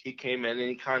 he came in and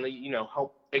he kind of,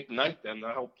 helped ignite them,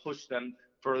 to help push them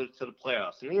further to the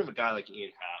playoffs. And then you have a guy like Ian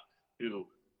Happ, who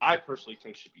I personally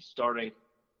think should be starting.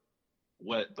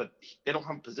 But they don't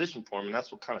have a position for him, and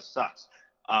that's what kind of sucks.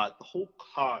 The whole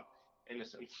cog in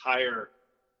this entire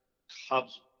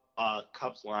Cubs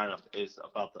lineup is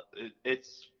about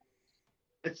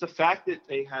it's the fact that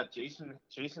they have Jason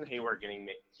Hayward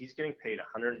he's getting paid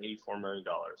 $184 million,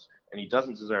 and he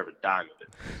doesn't deserve a dime of it.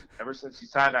 Ever since he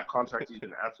signed that contract, he's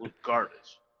been absolute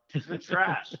garbage. He's been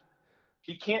trash.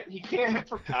 He can't hit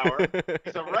for power.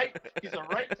 He's a right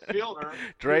fielder.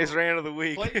 Dre's rant of the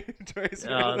week.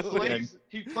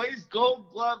 He plays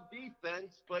Gold Glove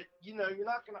defense, but you're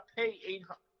not going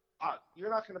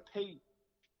to pay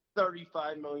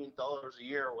 $35 million a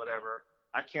year or whatever.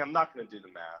 I'm not going to do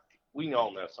the math. We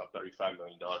all know it's not $35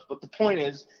 million, but the point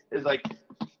is like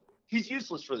he's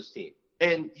useless for this team,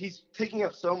 and he's taking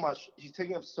up so much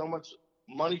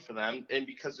money for them, and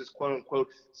because this quote unquote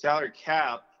salary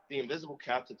cap, the invisible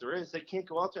cap that there is, they can't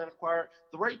go out there and acquire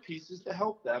the right pieces to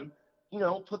help them,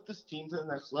 put this team to the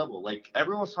next level. Like,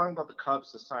 everyone's talking about the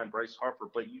Cubs to sign Bryce Harper,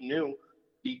 but you knew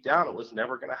deep down it was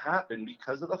never going to happen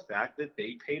because of the fact that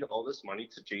they paid all this money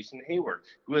to Jason Hayward,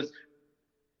 who has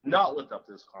not lived up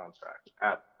to this contract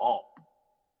at all.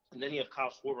 And then you have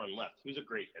Kyle Schwarber on left, who's a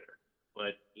great hitter.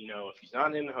 But, if he's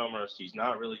not in the homers, he's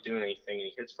not really doing anything.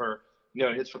 He hits for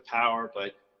power,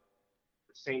 but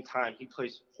at the same time, he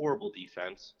plays horrible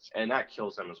defense, and that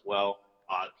kills them as well.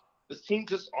 This team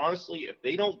just honestly, if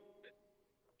they don't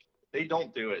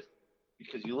do it,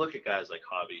 because you look at guys like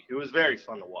Hobby, who is very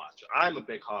fun to watch. I'm a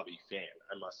big Hobby fan,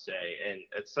 I must say, and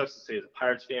it sucks to say as a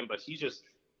Pirates fan, but he just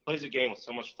plays a game with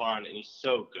so much fun, and he's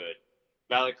so good.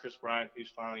 A guy like Chris Bryant,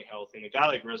 who's finally healthy, and a guy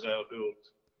like Rizzo, who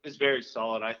is very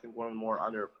solid. I think one of the more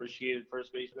underappreciated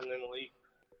first basemen in the league.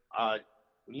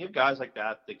 When you have guys like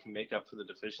that can make up for the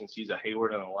deficiencies of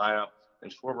Hayward in the lineup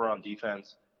and Schwarber on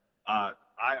defense, I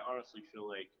honestly feel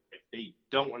like if they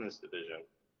don't win this division,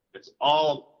 it's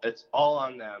all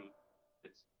on them.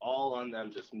 It's all on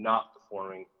them just not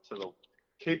performing to the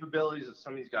capabilities that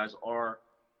some of these guys are.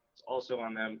 It's also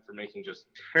on them for making just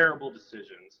terrible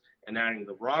decisions and adding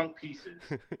the wrong pieces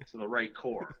to the right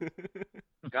core.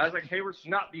 Guys like Hayward should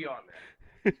not be on there.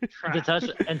 To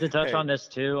touch on this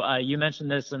too, you mentioned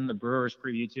this in the Brewers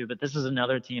preview too, but this is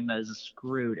another team that is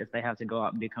screwed if they have to go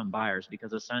out and become buyers,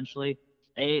 because essentially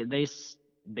they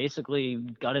basically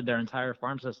gutted their entire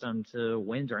farm system to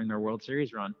win during their World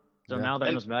Series run. So now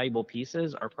their most valuable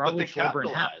pieces are probably Schwarber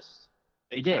and Happ.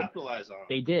 They did.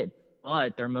 They did.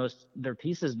 But their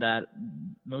pieces that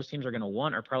most teams are going to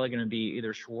want are probably going to be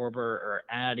either Schwarber or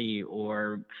Addy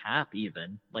or Happ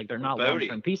even. Like, they're not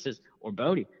long-term pieces, or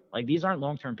Bodie. Like, these aren't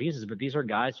long-term pieces, but these are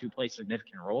guys who play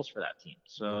significant roles for that team.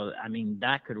 So, I mean,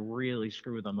 that could really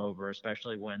screw them over,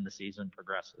 especially when the season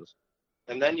progresses.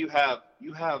 And then you have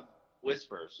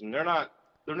whispers, and they're not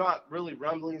really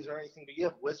rumblings or anything, but you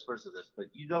have whispers of this. But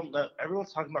you don't know.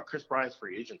 Everyone's talking about Chris Bryant's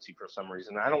free agency for some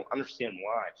reason. I don't understand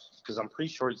why, because I'm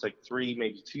pretty sure he's like 3,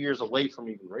 maybe 2 years away from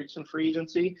even reaching free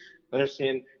agency. I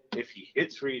understand if he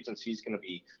hits free agency, he's going to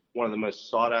be one of the most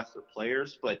sought-after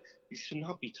players, but you should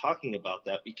not be talking about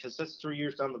that because that's 3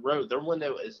 years down the road. Their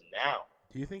window is now.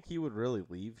 Do you think he would really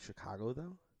leave Chicago,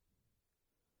 though?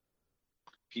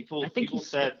 People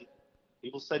said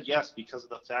yes because of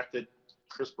the fact that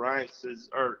Bryce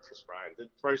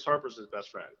Harper's his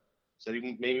best friend. Said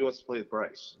maybe he wants to play with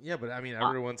Bryce. Yeah, but I mean,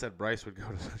 everyone said Bryce would go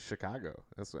to Chicago.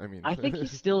 That's what I mean. I think he's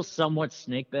still somewhat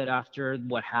snake bit after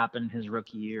what happened his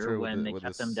rookie year True, when they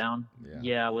kept him down.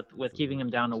 Yeah, with keeping him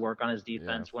down to work on his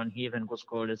defense when he even was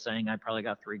quoted saying, "I probably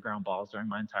got 3 ground balls during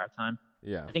my entire time."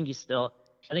 Yeah. I think he's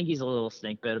a little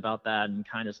snake bit about that and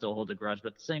kind of still holds a grudge.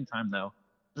 But at the same time, though,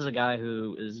 this is a guy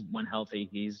who is, when healthy,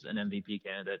 he's an MVP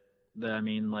candidate. I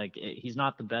mean, like, he's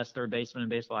not the best third baseman in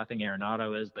baseball. I think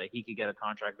Arenado is, but he could get a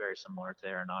contract very similar to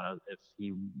Arenado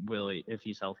if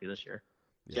he's healthy this year.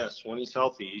 Yeah. Yes, when he's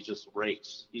healthy, he just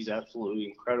rakes. He's absolutely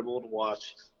incredible to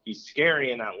watch. He's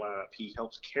scary in that lineup. He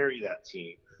helps carry that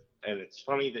team. And it's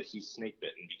funny that he's snake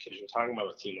bitten because you're talking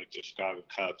about a team like the Chicago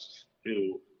Cubs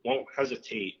who won't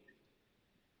hesitate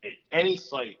at any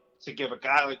site to give a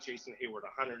guy like Jason Hayward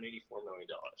 $184 million.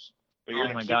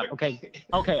 Oh my God! Okay.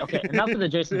 Enough of the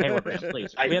Jason Hayward rant,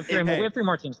 please. We have 3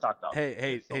 more teams to talk about.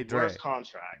 Hey, Dre. Worst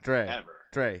contract ever.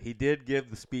 Dre, he did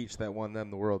give the speech that won them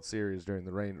the World Series during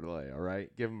the rain delay. All right,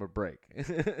 give him a break.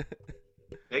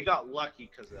 They got lucky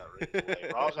because of that rain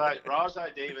delay.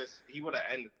 Rajai Davis, he would have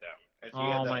ended them.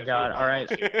 Oh my God! All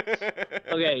right.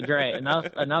 Okay, Dre.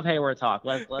 Enough Hayward talk.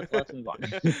 Let's move on.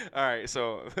 All right.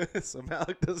 So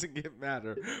Malik doesn't get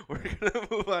madder. We're gonna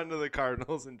move on to the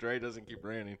Cardinals, and Dre doesn't keep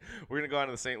ranting. We're gonna go on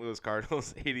to the St. Louis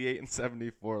Cardinals.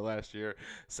 88-74 last year.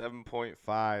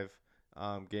 7.5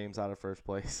 games out of first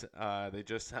place. They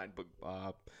just signed.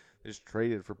 They just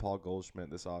traded for Paul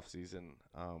Goldschmidt this offseason.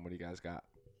 What do you guys got?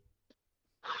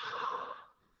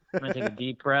 I'm gonna take a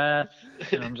deep breath,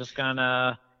 and I'm just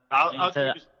gonna. I'll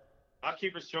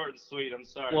keep it short and sweet. I'm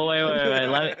sorry. Well, wait.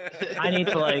 I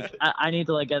need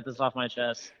to get this off my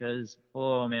chest because,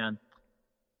 oh man,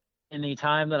 in the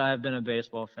time that I've been a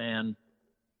baseball fan,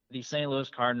 the St. Louis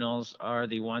Cardinals are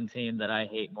the one team that I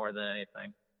hate more than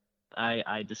anything.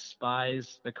 I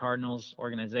despise the Cardinals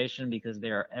organization because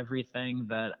they are everything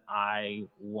that I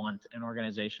want an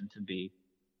organization to be.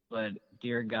 But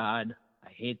dear God, I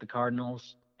hate the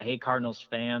Cardinals. I hate Cardinals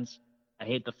fans. I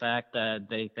hate the fact that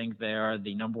they think they are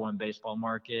the number 1 baseball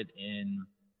market in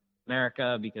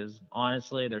America because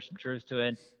honestly, there's some truth to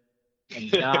it.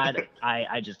 And God, I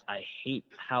hate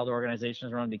how the organization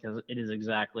is run because it is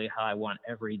exactly how I want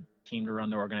every team to run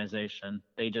their organization.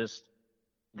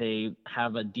 They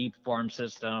have a deep farm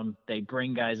system. They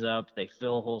bring guys up. They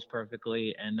fill holes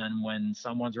perfectly. And then when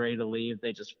someone's ready to leave,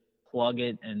 they just plug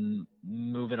it and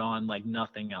move it on like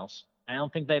nothing else. I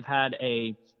don't think they've had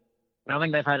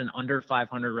an under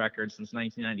 500 record since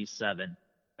 1997.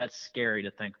 That's scary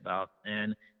to think about,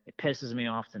 and it pisses me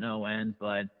off to no end,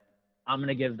 but I'm going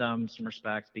to give them some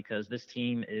respect because this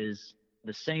team is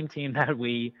the same team that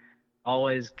we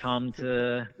always come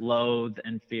to loathe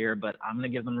and fear, but I'm going to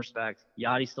give them respect.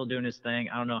 Yachty's still doing his thing.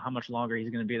 I don't know how much longer he's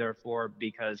going to be there for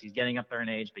because he's getting up there in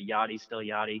age, but Yachty's still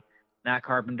Yachty. Matt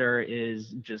Carpenter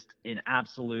is just an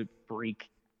absolute freak.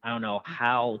 I don't know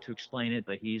how to explain it,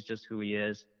 but he's just who he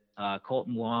is.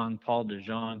 Colton Wong, Paul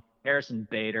DeJong, Harrison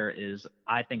Bader is,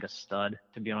 I think, a stud,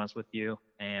 to be honest with you.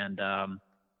 And,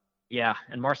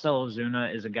 and Marcell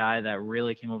Ozuna is a guy that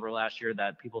really came over last year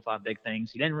that people thought big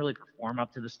things. He didn't really perform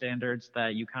up to the standards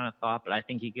that you kind of thought, but I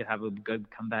think he could have a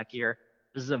good comeback year.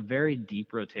 This is a very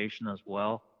deep rotation as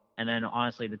well. And then,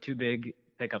 honestly, the 2 big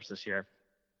pickups this year,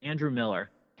 Andrew Miller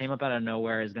came up out of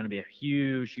nowhere, is going to be a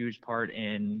huge, huge part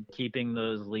in keeping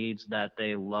those leads that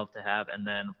they love to have. And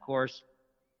then, of course,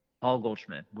 Paul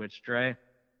Goldschmidt, which, Dre, I'm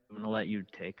going to let you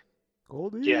take.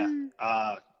 Goldie. Yeah.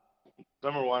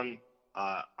 Number 1,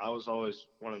 I was always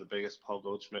one of the biggest Paul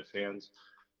Goldschmidt fans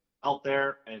out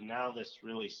there, and now this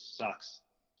really sucks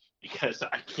because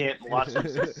I can't watch him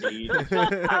succeed.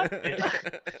 I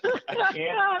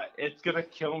can't. It's going to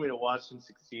kill me to watch him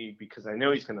succeed because I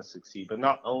know he's going to succeed. But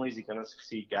not only is he going to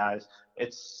succeed, guys,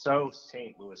 it's so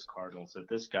St. Louis Cardinals that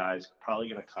this guy's probably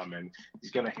going to come in. He's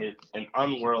going to hit an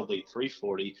unworldly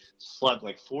 340, slug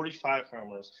like 45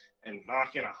 homers, and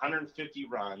knock in 150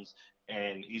 runs.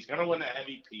 And he's going to win the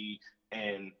MVP.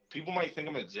 And people might think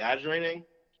I'm exaggerating,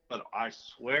 but I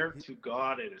swear to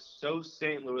God, it is so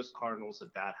St. Louis Cardinals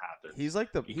that happens. He's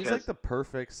like the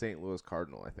perfect St. Louis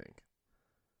Cardinal, I think.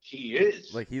 He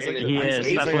is. He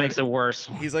is. That's what makes it worse.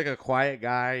 He's like a quiet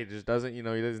guy. He just doesn't,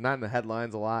 he's not in the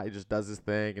headlines a lot. He just does his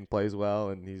thing and plays well,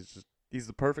 and he's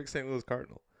the perfect St. Louis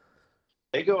Cardinal.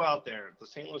 They go out there. The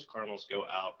St. Louis Cardinals go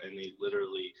out and they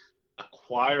literally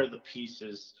acquire the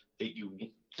pieces that you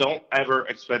don't ever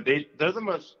expect. They're the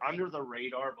most under the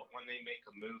radar, but when they make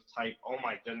a move type, oh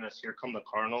my goodness, here come the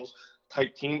Cardinals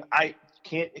type team. I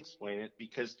can't explain it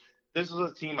because this is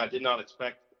a team I did not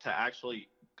expect to actually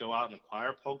go out and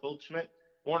acquire Paul Goldschmidt.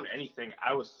 More than anything,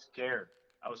 I was scared.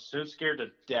 I was so scared to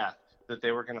death that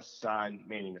they were going to sign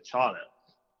Manny Machado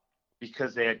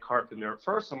because they had Carpenter at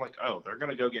first. I'm like, oh, they're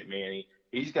going to go get Manny.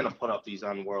 He's going to put up these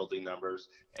unworldly numbers,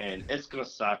 and it's going to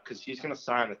suck because he's going to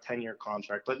sign a 10-year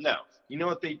contract. But no, you know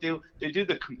what they do? They do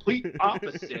the complete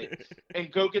opposite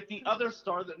and go get the other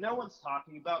star that no one's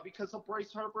talking about because of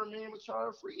Bryce Harper and Manny Machado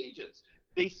are free agents.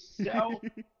 They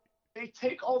they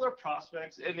take all their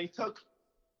prospects, and they took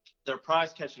their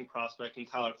prize-catching prospect in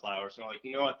Tyler Flowers, and they're like,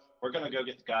 you know what? We're going to go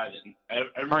get the guy that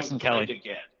everyone's going to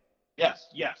get. Yes,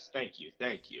 thank you.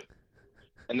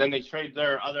 And then they trade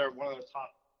one of their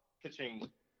top pitching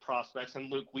prospects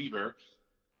and Luke Weaver.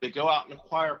 They go out and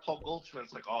acquire Paul Goldschmidt.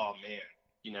 It's like, oh man,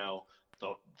 you know,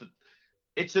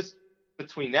 it's just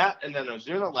between that and then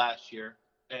Ozuna last year,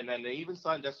 and then they even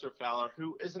signed Dexter Fowler,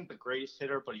 who isn't the greatest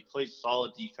hitter, but he plays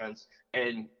solid defense.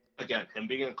 And again, him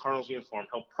being in a Cardinals uniform,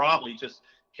 he'll probably just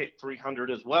hit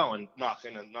 300 as well and knock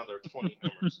in another 20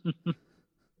 homers.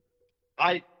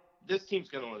 This team's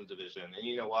going to win the division, and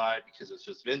you know why? Because it's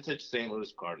just vintage St.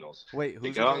 Louis Cardinals. Wait,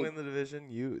 who's going to win the division?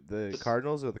 The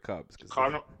Cardinals or the Cubs? The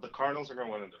Cardinals are going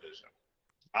to win the division.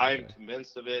 I am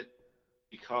convinced of it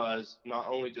because not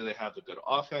only do they have the good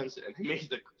offense, and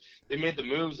they made the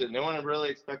moves that no one really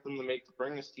expected them to make to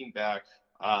bring this team back.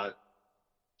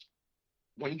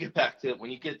 When you get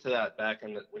to the back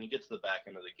end of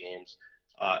the games,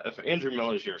 if Andrew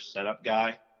Miller is your setup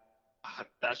guy,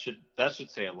 that should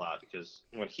say a lot, because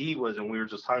when he was, and we were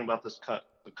just talking about the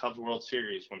Cubs World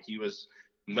Series, when he was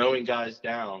mowing guys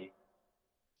down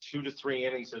 2 to 3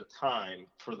 innings at a time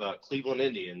for the Cleveland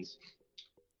Indians,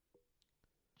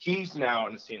 he's now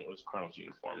in the St. Louis Cardinals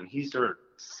uniform, and he's their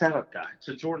setup guy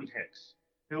to Jordan Hicks,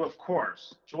 who, of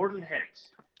course, Jordan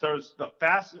Hicks throws the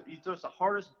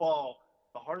hardest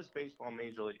baseball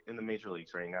in the major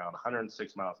leagues right now, at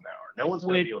 106 miles an hour. No one's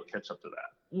going to be able to catch up to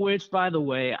that. Which, by the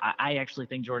way, I actually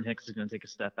think Jordan Hicks is going to take a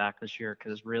step back this year,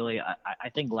 because really, I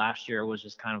think last year was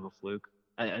just kind of a fluke.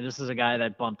 This is a guy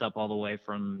that bumped up all the way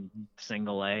from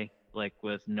single A, like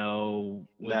with no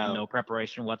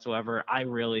preparation whatsoever. I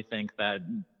really think that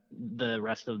the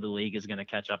rest of the league is going to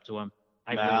catch up to him.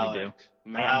 I really do.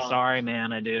 I'm sorry,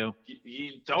 man. I do.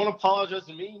 You don't apologize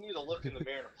to me. You need to look in the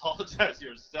mirror and apologize to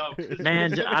yourself.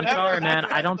 Man, I'm sorry, man.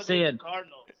 I don't see it.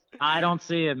 I don't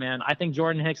see it, man. I think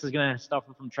Jordan Hicks is going to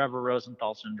suffer from Trevor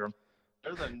Rosenthal syndrome.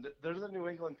 They're the New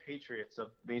England Patriots of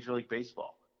Major League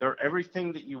Baseball. They're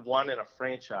everything that you want in a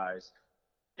franchise,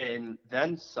 and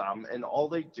then some, and all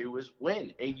they do is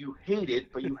win. And you hate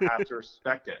it, but you have to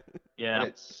respect it. Yeah. And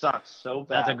it sucks so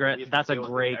bad. That's a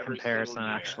great comparison,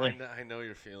 actually. I know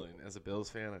your feeling. As a Bills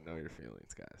fan, I know your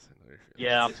feelings, guys. I know your feelings.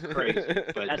 Yeah. It's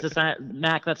crazy.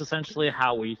 Mac, that's essentially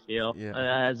how we feel. Yeah.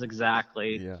 That's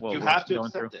exactly what you we're have to going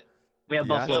accept through. it. We have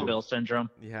Buffalo Bill syndrome.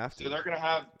 You have to. So they're gonna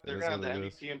have the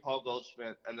MVP and Paul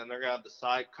Goldschmidt, and then they're gonna have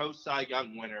the co-Cy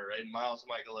Young winner in Miles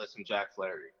Mikolas and Jack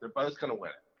Flaherty. They're both gonna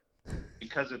win it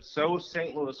because it's so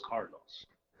St. Louis Cardinals.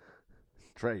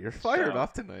 Trey, you're fired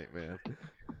up tonight, man.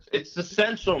 It's the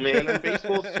Central, man. And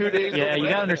baseball's 2 days. Yeah, you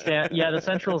gotta understand. Yeah, the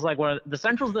Central's like the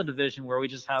Central's the division where we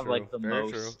just have True. like the Very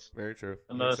most, Very true.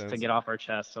 the most to get off our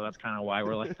chest. So that's kind of why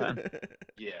we're like that.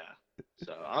 Yeah.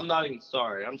 So I'm not even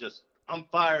sorry. I'm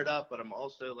fired up, but I'm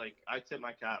also like, I tip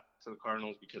my cap to the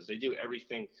Cardinals because they do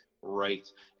everything right,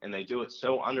 and they do it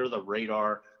so under the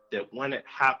radar that when it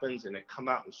happens and it come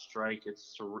out and strike,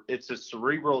 it's as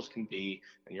cerebral as can be,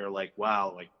 and you're like,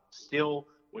 wow, like still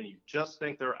when you just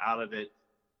think they're out of it,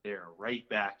 they're right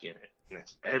back in it, and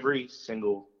it's every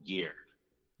single year.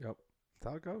 Yep,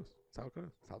 that's how it goes. That's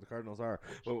how the Cardinals are.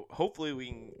 Well, hopefully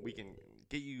we can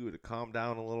get you to calm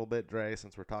down a little bit, Dre,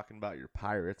 since we're talking about your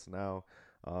Pirates now.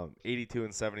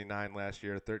 82-79 last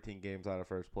year, 13 games out of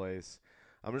first place.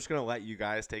 I'm just gonna let you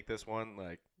guys take this one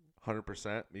like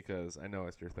 100% because I know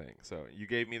it's your thing. So you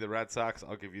gave me the Red Sox,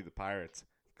 I'll give you the Pirates.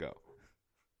 Go.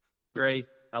 Great.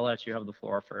 I'll let you have the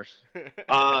floor first.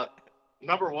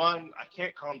 Number one, I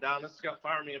can't calm down. This is gonna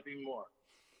fire me up even more.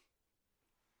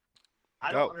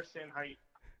 I don't understand how you.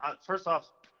 First off,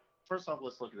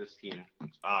 let's look at this team.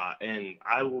 And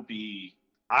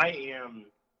I am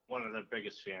one of their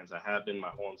biggest fans. I have been my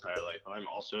whole entire life. I'm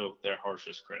also their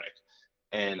harshest critic.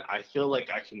 And I feel like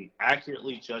I can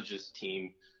accurately judge this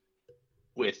team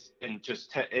and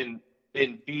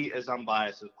be as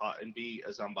unbiased as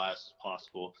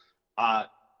possible.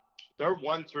 Their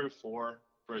 1 through 4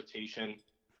 rotation,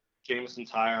 Jameson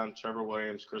Taillon, Trevor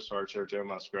Williams, Chris Archer, Joe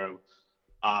Musgrove,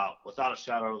 without a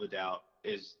shadow of a doubt,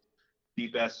 is the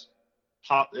best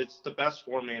it's the best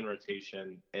 4-man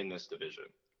rotation in this division.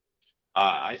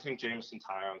 I think Jameson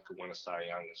Taillon could win a Cy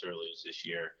Young as early as this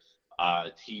year.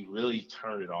 He really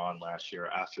turned it on last year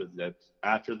after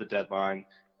the deadline,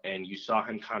 And you saw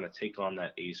him kind of take on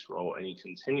that ace role, and he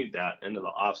continued that into the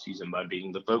offseason by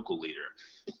being the vocal leader,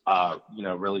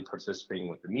 really participating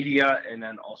with the media and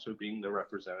then also being the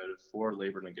representative for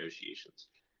labor negotiations.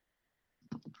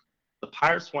 The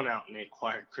Pirates went out and they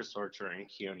acquired Chris Archer and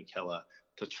Keone Kela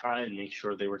to try and make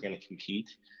sure they were going to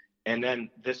compete. And then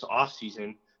this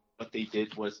offseason, what they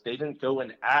did was they didn't go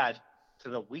and add to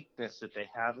the weakness that they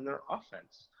have in their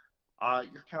offense.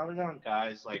 You're counting on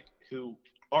guys like who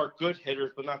are good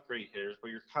hitters, but not great hitters,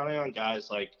 but you're counting on guys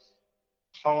like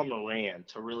Colin Moran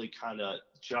to really kind of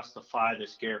justify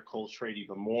this Garrett Cole trade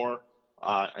even more.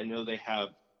 I know they have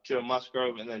Joe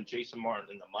Musgrove and then Jason Martin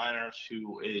in the minors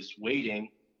who is waiting,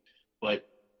 but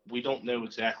we don't know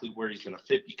exactly where he's going to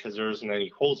fit because there isn't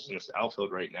any holes in this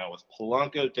outfield right now with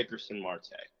Polanco, Dickerson, Marte.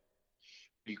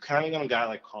 You're counting on a guy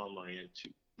like Colin Moran to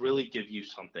really give you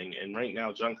something. And right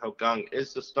now, Jung Ho Kang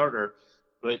is the starter,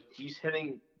 but he's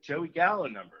hitting Joey Gallo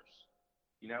numbers.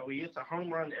 He hits a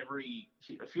home run if he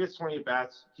hits 20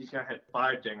 bats, he's going to hit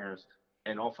 5 dingers,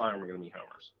 and all 5 of them are going to be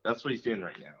homers. That's what he's doing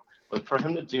right now. But for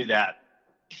him to do that,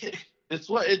 it's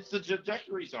the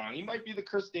trajectory he's on. He might be the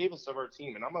Chris Davis of our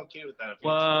team, and I'm okay with that.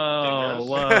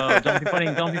 Whoa!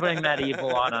 Don't be putting that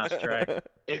evil on us, Trey.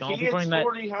 If he hits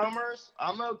 40 homers,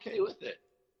 I'm okay with it.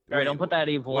 Trey, don't put that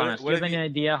evil on us. Do you have any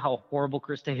idea how horrible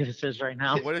Chris Davis is right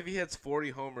now? What if he hits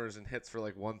 40 homers and hits for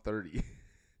like 130?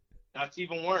 That's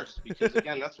even worse because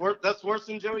again, that's worse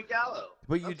than Joey Gallo.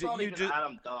 But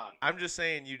Adam Dunn. I'm just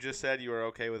saying, you just said you were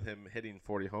okay with him hitting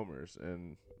 40 homers,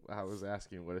 and I was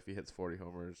asking, what if he hits 40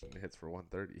 homers and hits for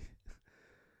 130?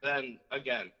 Then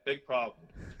again, big problem.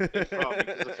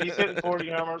 Because if he's hitting 40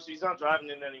 homers, he's not driving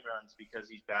in any runs because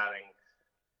he's batting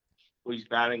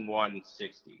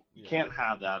 160. You can't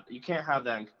have that. You can't have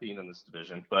that and compete in this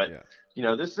division. But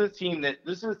this is a team that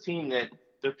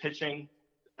their pitching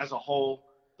as a whole,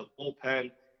 the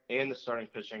bullpen and the starting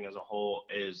pitching as a whole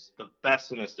is the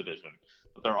best in this division.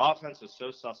 But their offense is so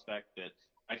suspect that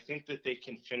I think that they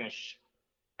can finish.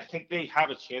 I think they have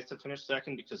a chance to finish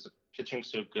second because the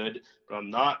pitching's so good. But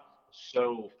I'm not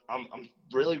so. I'm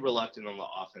really reluctant on the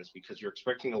offense because you're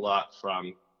expecting a lot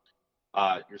from.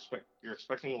 You're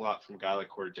expecting a lot from a guy like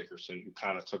Corey Dickerson, who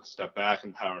kind of took a step back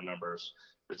in power numbers.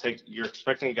 You're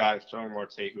expecting a guy like Tony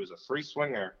Marte, who is a free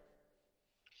swinger,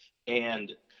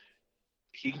 and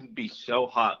he can be so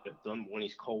hot, but then when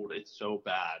he's cold, it's so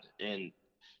bad. And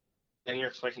then you're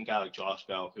expecting a guy like Josh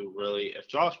Bell, who really, if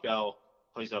Josh Bell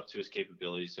plays up to his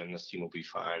capabilities, then this team will be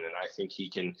fine. And I think he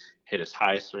can hit as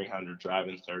high as 300,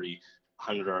 driving 30,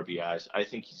 100 RBIs. I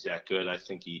think he's that good.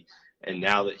 And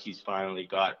now that he's finally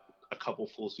got a couple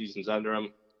full seasons under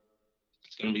him,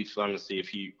 it's going to be fun to see if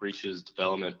he reaches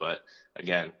development. But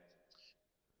again,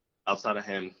 outside of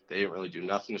him, they didn't really do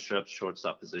nothing to strip the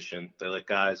shortstop position. They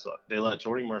let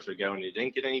Jordy Mercer go, and he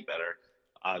didn't get any better.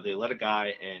 They let a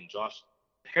guy and Josh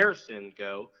Harrison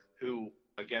go, who,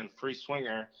 again, free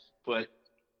swinger, but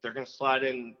they're going to slide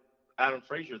in Adam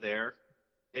Frazier there,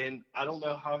 and I don't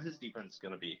know how his defense is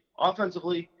going to be.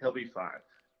 Offensively, he'll be fine.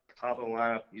 Top of the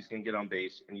lineup, he's going to get on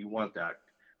base, and you want that.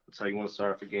 That's how you want to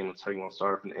start off a game. That's how you want to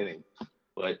start off an inning.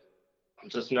 But I'm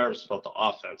just nervous about the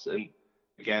offense. And,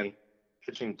 again,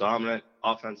 pitching dominant,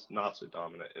 offense not so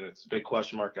dominant, and it's a big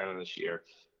question mark on this year.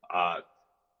 I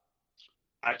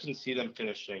can see them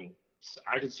finishing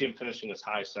as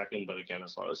high as second, but again,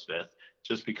 as low as fifth,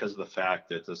 just because of the fact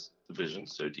that this division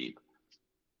is so deep.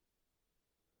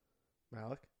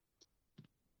 Malik?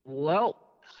 Well,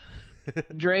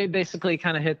 Dre basically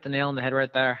kind of hit the nail on the head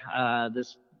right there.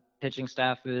 This pitching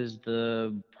staff is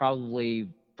probably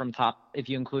from top, if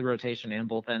you include rotation and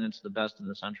bullpen, it's the best in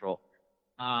the Central.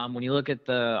 When you look at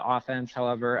the offense,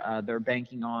 however, they're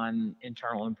banking on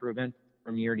internal improvement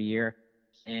from year to year.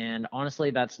 And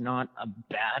honestly, that's not a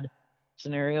bad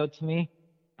scenario to me.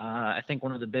 I think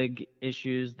one of the big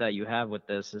issues that you have with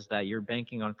this is that you're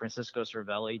banking on Francisco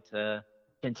Cervelli to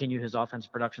continue his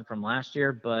offensive production from last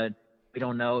year, but we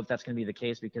don't know if that's going to be the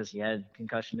case because he had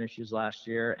concussion issues last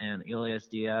year, and Elias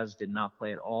Diaz did not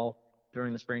play at all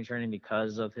during the spring training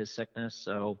because of his sickness.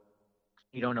 So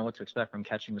you don't know what to expect from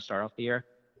catching to start off the year.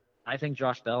 I think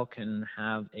Josh Bell can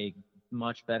have a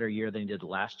much better year than he did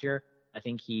last year. I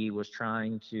think he was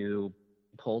trying to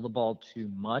pull the ball too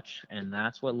much, and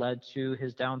that's what led to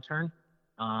his downturn.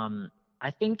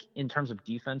 I think in terms of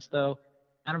defense, though,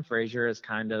 Adam Frazier is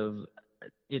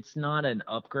it's not an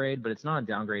upgrade, but it's not a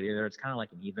downgrade either. It's kind of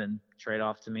like an even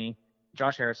trade-off to me.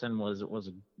 Josh Harrison was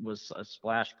a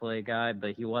splash play guy,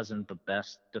 but he wasn't the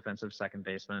best defensive second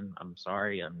baseman. I'm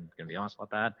sorry. I'm going to be honest about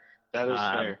that. That is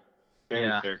fair.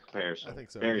 Very fair comparison. I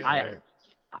think so. Very fair.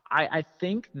 I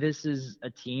think this is a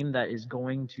team that is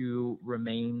going to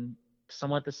remain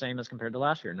somewhat the same as compared to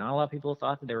last year. Not a lot of people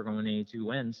thought that they were going to need 2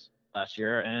 wins last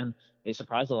year, and they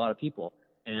surprised a lot of people.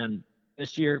 And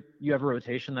this year, you have a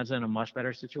rotation that's in a much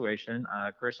better situation.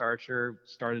 Chris Archer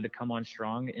started to come on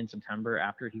strong in September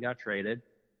after he got traded.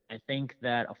 I think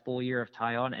that a full year of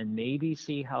tie-on and maybe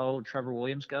see how Trevor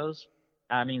Williams goes.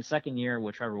 I mean, second year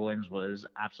with Trevor Williams was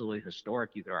absolutely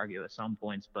historic, you could argue at some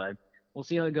points, but we'll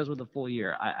see how it goes with the full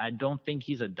year. I don't think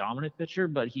he's a dominant pitcher,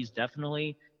 but he's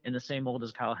definitely in the same mold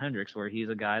as Kyle Hendricks, where he's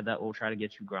a guy that will try to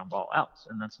get you ground ball outs,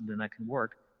 and that's something that can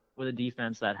work with a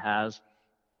defense that's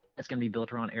going to be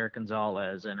built around Eric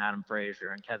Gonzalez and Adam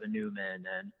Frazier and Kevin Newman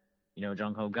and,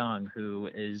 Jung Ho Kang, who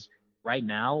is right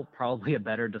now probably a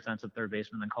better defensive third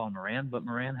baseman than Colin Moran, but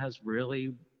Moran has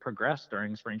really progressed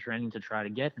during spring training to try to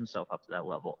get himself up to that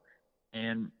level.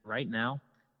 And right now,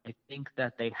 I think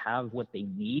that they have what they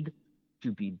need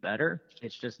to be better.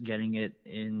 It's just getting it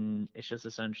in. It's just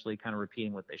essentially kind of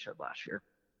repeating what they showed last year.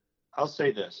 I'll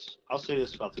say this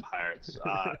about the Pirates,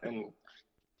 and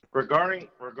regarding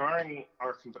our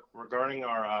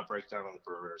breakdown on the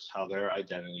Brewers, how their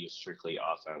identity is strictly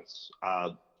offense.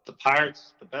 The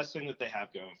Pirates, the best thing that they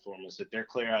have going for them is that their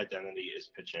clear identity is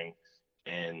pitching.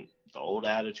 And the old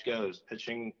adage goes,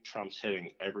 pitching trumps hitting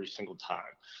every single time.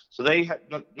 So they have,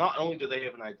 not only do they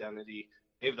have an identity,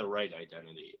 they have the right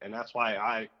identity. And that's why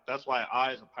I as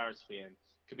a Pirates fan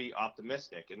could be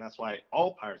optimistic. And that's why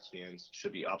all Pirates fans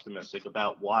should be optimistic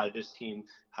about why this team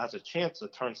has a chance to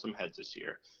turn some heads this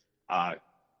year.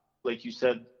 Like you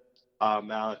said,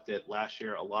 Malik, that last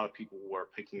year a lot of people were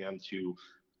picking them to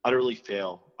utterly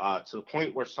fail, to the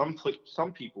point where some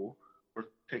people were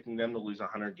picking them to lose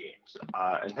 100 games.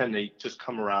 And then they just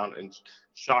come around and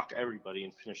shock everybody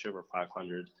and finish over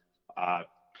 500.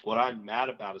 What I'm mad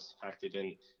about is the fact they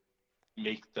didn't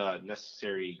make the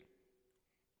necessary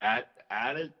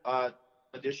added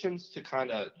additions to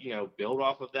kind of, build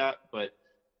off of that. But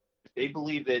if they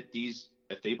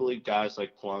believe guys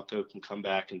like Polanco can come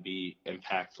back and be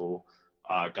impactful,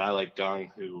 a guy like Gung,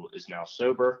 who is now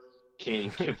sober,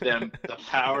 can give them the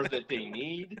power that they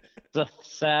need. It's a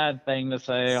sad thing to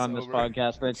say on this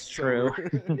podcast, but it's true.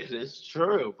 It is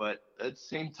true, but at the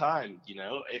same time,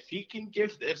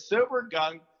 if sober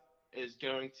Gung is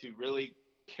going to really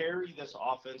carry this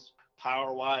offense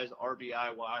power-wise,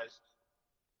 RBI-wise,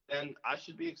 then I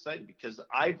should be excited because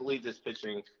I believe they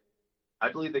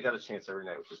got a chance every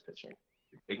night with this pitching.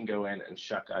 They can go in and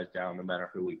shut guys down no matter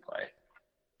who we play.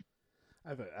 I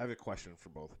have a question for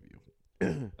both of you.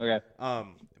 Okay.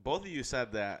 Both of you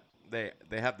said that they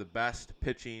have the best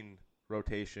pitching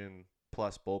rotation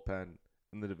plus bullpen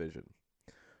in the division.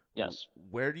 Yes.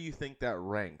 Where do you think that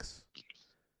ranks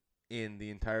in the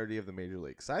entirety of the major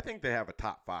leagues? I think they have a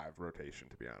top 5 rotation,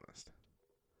 to be honest.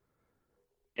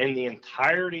 In the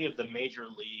entirety of the major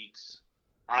leagues,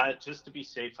 just to be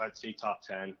safe, I'd say top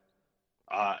 10.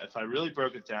 If I really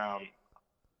broke it down,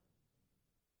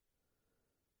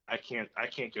 I can't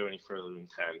go any further than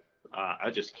 10. I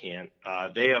just can't.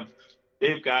 They have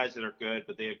guys that are good,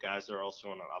 but they have guys that are also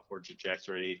on an upward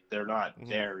trajectory. They're not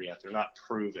there yet. They're not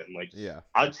proven.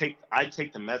 I'd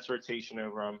take the Mets rotation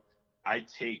over them. I'd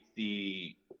take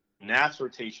the Nats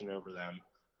rotation over them.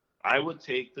 I would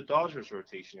take the Dodgers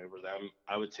rotation over them.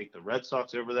 I would take the Red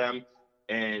Sox over them,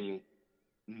 and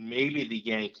maybe the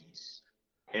Yankees.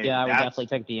 And I would definitely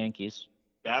take the Yankees.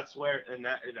 That's where, and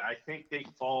I think they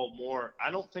fall more. I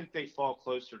don't think they fall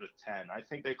closer to 10. I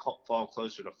think they fall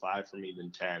closer to 5 for me than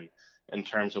 10 in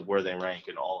terms of where they rank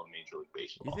in all of Major League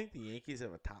Baseball. You think the Yankees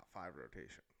have a top 5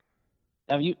 rotation?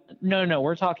 No,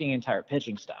 we're talking entire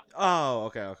pitching staff.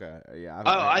 Oh, okay, yeah.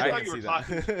 I thought you were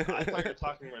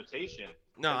talking rotation.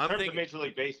 No, in terms of Major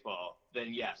League Baseball,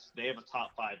 then yes, they have a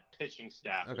top 5 pitching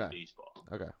staff in baseball.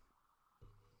 Okay,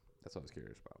 that's what I was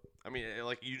curious about. I mean,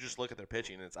 you just look at their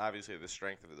pitching, and it's obviously the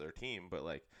strength of their team, but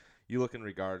you look in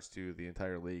regards to the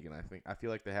entire league, and I feel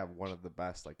like they have one of the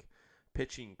best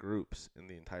pitching groups in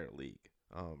the entire league.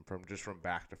 From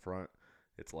back to front,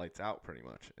 it's lights out pretty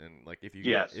much. And if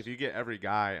you get every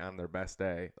guy on their best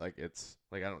day, it's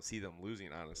I don't see them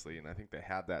losing, honestly. And I think they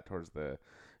had that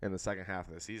in the second half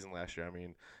of the season last year. I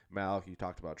mean, Malik, you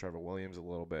talked about Trevor Williams a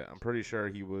little bit. I'm pretty sure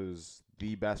he was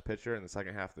the best pitcher in the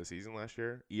second half of the season last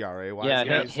year, ERA-wise.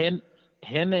 Yeah,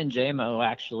 him and J-Mo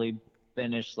actually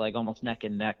finished almost neck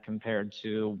and neck compared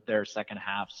to their second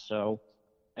half. So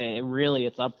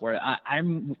it's up for it.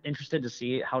 I'm interested to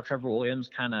see how Trevor Williams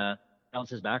kind of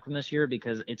bounces back from this year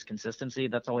because it's consistency.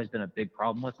 That's always been a big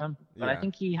problem with him. But I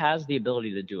think he has the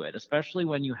ability to do it, especially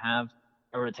when you have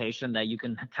a rotation that you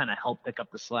can kind of help pick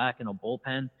up the slack in a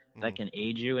bullpen that can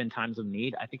aid you in times of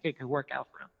need. I think it could work out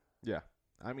for him. Yeah.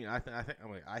 I mean, I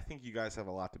think you guys have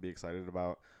a lot to be excited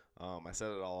about. I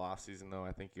said it all offseason, though.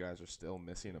 I think you guys are still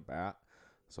missing a bat.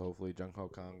 So hopefully Jung Ho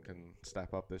Kang can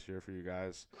step up this year for you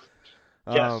guys.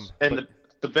 Yes, and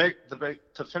the big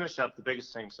to finish up the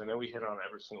biggest things. I know we hit on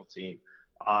every single team.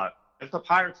 If the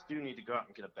Pirates do need to go out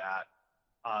and get a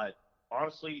bat,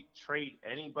 honestly, trade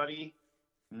anybody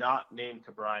not named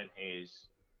Brian Hayes,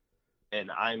 and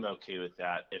I'm okay with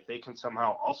that. If they can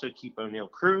somehow also keep O'Neal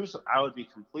Cruz, I would be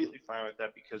completely fine with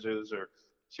that because those are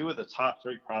two of the top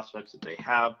 3 prospects that they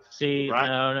have. See,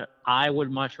 no, I would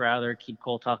much rather keep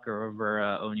Cole Tucker over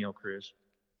O'Neal Cruz.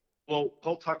 Well,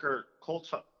 Cole Tucker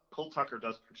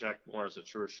does project more as a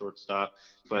true shortstop,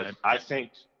 but I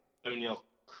think O'Neal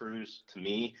Cruz, to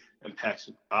me,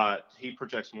 he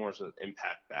projects more as an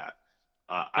impact bat.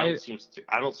 I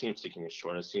don't see him sticking his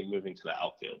short. I see him moving to the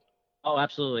outfield. Oh,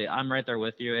 absolutely. I'm right there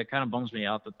with you. It kind of bums me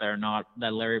out that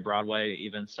that Larry Broadway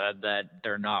even said that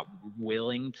they're not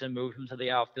willing to move him to the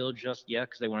outfield just yet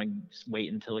because they want to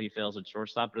wait until he fails at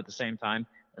shortstop. But at the same time,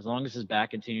 as long as his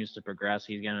bat continues to progress,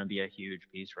 he's going to be a huge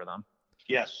piece for them.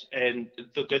 Yes, and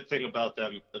the good thing about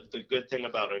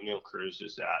O'Neal Cruz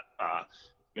is that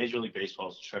Major League Baseball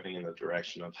is trending in the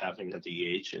direction of having a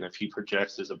DH, and if he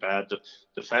projects as a bad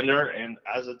defender and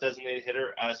as a designated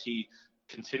hitter, as he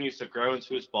continues to grow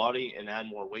into his body and add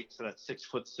more weight to that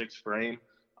 6'6" frame,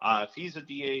 if he's a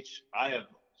DH, I have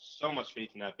so much faith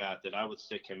in that bat that I would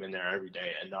stick him in there every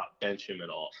day and not bench him at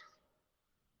all.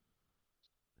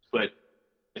 But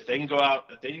if they need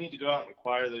to go out and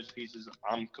acquire those pieces,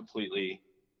 I'm completely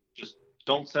just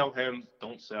don't sell him.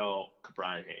 Don't sell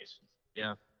Brian Hayes.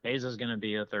 Yeah, Hayes is going to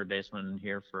be a third baseman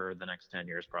here for the next 10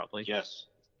 years, probably. Yes,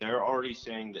 they're already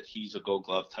saying that he's a Gold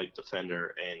Glove type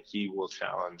defender, and he will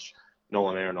challenge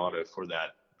Nolan Arenado for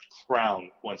that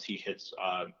crown once he hits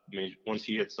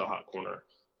the hot corner.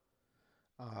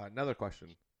 Another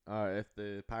question: if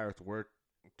the Pirates were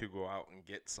to go out and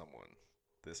get someone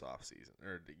this offseason,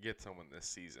 or to get someone this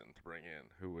season to bring in,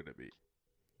 who would it be?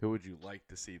 Who would you like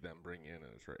to see them bring in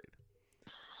a trade?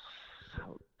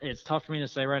 It's tough for me to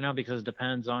say right now because it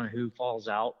depends on who falls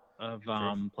out of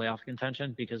playoff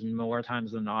contention, because more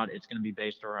times than not, it's going to be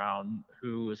based around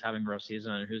who is having a rough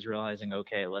season and who's realizing,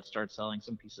 okay, let's start selling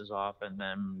some pieces off and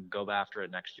then go after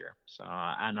it next year. So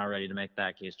I'm not ready to make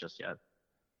that case just yet.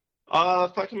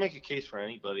 If I can make a case for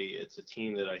anybody, it's a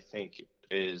team that I think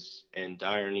is in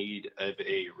dire need of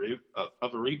a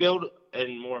rebuild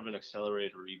and more of an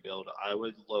accelerated rebuild. I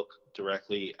would look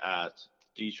directly at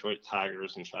Detroit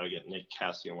Tigers and try to get Nick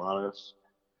Castellanos.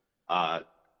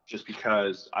 Just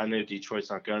because I know Detroit's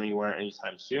not going anywhere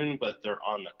anytime soon, but they're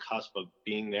on the cusp of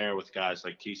being there with guys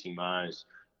like Casey Mize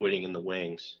waiting in the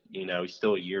wings. You know, he's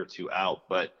still a year or two out,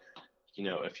 but you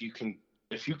know, if you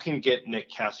can get Nick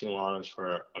Castellanos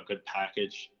for a good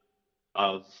package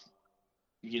of,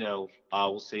 you know,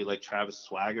 we'll say like Travis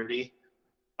Swaggerty,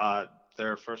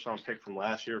 their first round pick from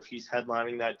last year, if he's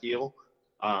headlining that deal,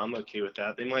 I'm okay with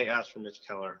that. They might ask for Mitch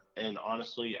Keller, and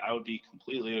honestly, I would be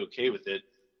completely okay with it,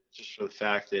 just for the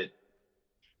fact that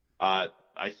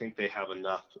I think they have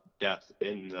enough depth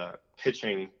in the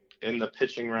pitching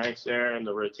ranks there, and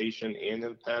the rotation and in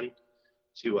the pen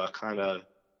to kind of,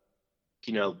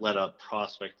 you know, let a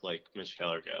prospect like Mitch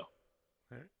Keller go.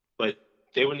 Right. But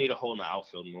they would need a hole in the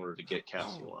outfield in order to get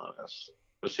Castellanos,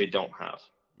 which they don't have.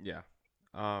 Yeah.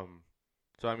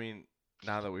 So, I mean,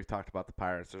 now that we've talked about the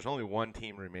Pirates, there's only one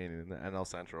team remaining in the NL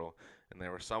Central, and they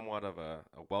were somewhat of a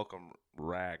welcome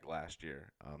rag last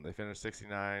year. They finished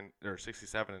 67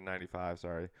 and 95,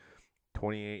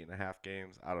 28 and a half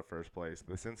games out of first place.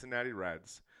 The Cincinnati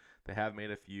Reds, they have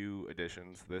made a few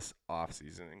additions this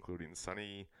offseason, including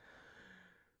Sonny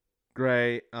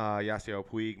Gray, Yasiel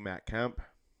Puig, Matt Kemp.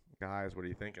 Guys, what are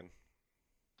you thinking?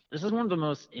 This is one of the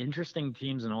most interesting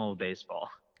teams in all of baseball.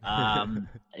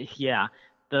 Yeah.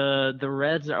 The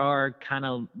Reds are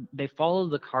they follow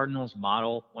the Cardinals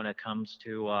model when it comes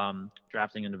to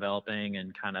drafting and developing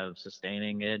and kind of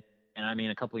sustaining it. And I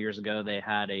mean, a couple of years ago, they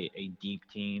had a deep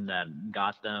team that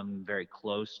got them very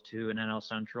close to an NL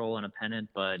Central and a pennant,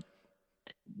 but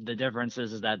the difference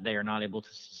is that they are not able to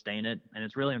sustain it. And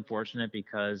it's really unfortunate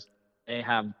because they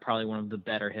have probably one of the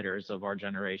better hitters of our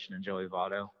generation in Joey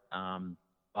Votto.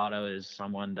 Votto is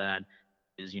someone that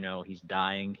is, you know, he's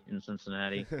dying in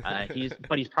Cincinnati. He's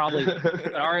probably,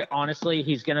 honestly,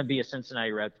 he's going to be a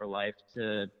Cincinnati Red for life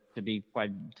to be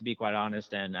quite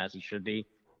honest, and as he should be.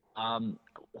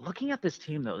 Looking at this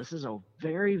team though, this is a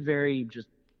very, very just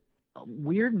a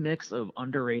weird mix of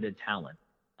underrated talent.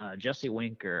 Jesse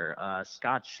Winker,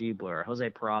 Scott Schiebler, Jose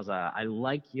Peraza. I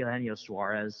like Eugenio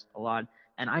Suarez a lot.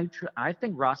 And I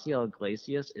think Raciel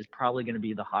Iglesias is probably going to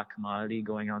be the hot commodity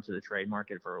going onto the trade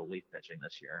market for relief pitching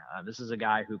this year. This is a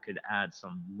guy who could add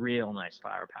some real nice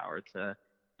firepower to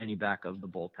any back of the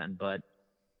bullpen. But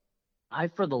I,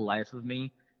 for the life of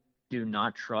me, do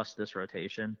not trust this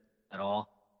rotation at all.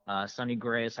 Sonny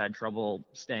Gray has had trouble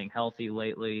staying healthy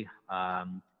lately.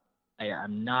 I'm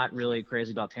not really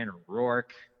crazy about Tanner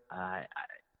Rourke.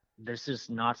 This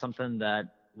is not something that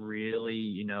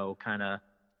really, kind of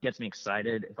gets me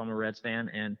excited if I'm a Reds fan.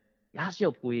 And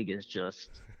Yasiel Puig is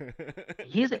just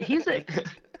he's a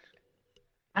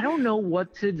I don't know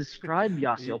what to describe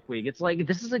Yasiel Puig. It's like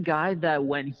this is a guy that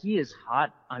when he is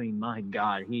hot, I mean, my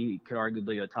God, he could arguably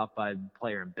be a top 5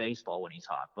 player in baseball when he's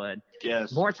hot. But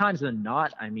Yes. more times than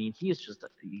not, I mean, he's just a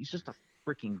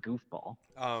freaking goofball.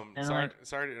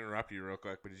 Sorry to interrupt you real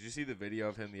quick, but did you see the video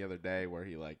of him the other day where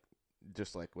he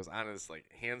just was on his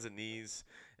hands and knees,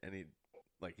 and he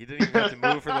didn't even have to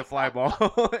move for the fly ball,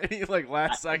 and he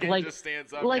last second just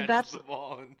stands up, catches the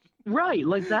ball, and right,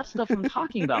 that's stuff I'm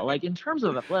talking about. In terms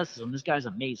of athleticism, this guy's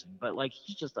amazing, but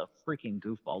he's just a freaking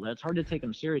goofball. That's hard to take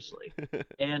him seriously,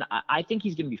 and I think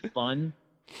he's gonna be fun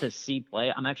to see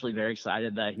play. I'm actually very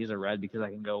excited that he's a Red because I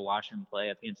can go watch him play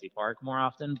at PNC Park more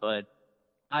often. But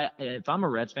if I'm a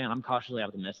Reds fan, I'm cautiously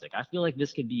optimistic. I feel like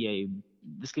this could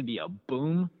be a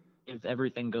boom if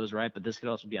everything goes right, but this could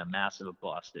also be a massive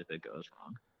bust if it goes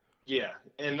wrong. Yeah,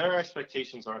 and their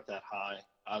expectations aren't that high.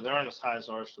 They aren't as high as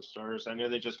ours for starters. I know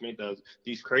they just made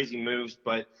these crazy moves,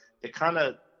 but they kind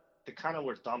of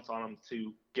were dumped on them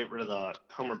to get rid of the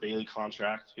Homer Bailey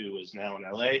contract, who is now in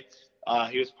LA.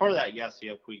 He was part of that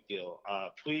Yasiel Puig deal.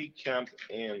 Puig, Kemp,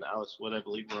 and Alex Wood, I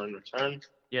believe, were in return.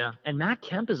 Yeah, and Matt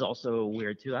Kemp is also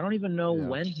weird too. I don't even know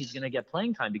when he's going to get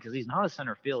playing time because he's not a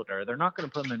center fielder. They're not going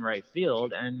to put him in right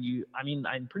field, and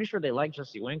I'm pretty sure they like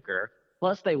Jesse Winker.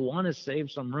 Plus, they want to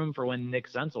save some room for when Nick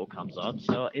Senzel comes up.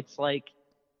 So it's I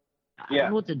don't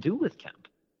know what to do with Kemp.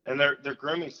 And they're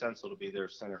grooming Senzel to be their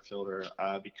center fielder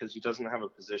because he doesn't have a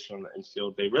position on the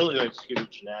infield. They really like Scooter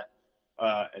Gennett,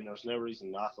 and there's no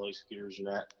reason not to like Scooter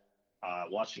Gennett.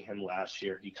 Watching him last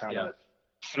year, he kind of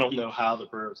I don't know how the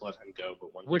Brewers let him go,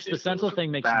 but the Senzel thing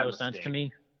makes no sense to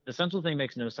me. The Senzel thing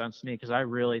makes no sense to me because I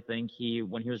really think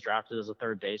when he was drafted as a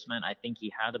third baseman, I think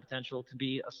he had the potential to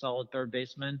be a solid third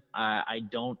baseman. I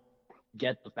don't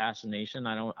get the fascination.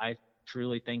 I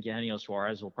truly think Eugenio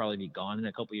Suarez will probably be gone in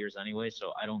a couple years anyway,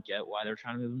 so I don't get why they're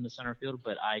trying to move him to center field,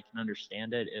 but I can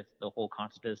understand it if the whole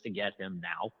concept is to get him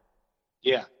now.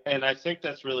 Yeah, and I think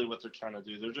that's really what they're trying to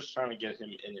do. They're just trying to get him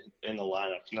in the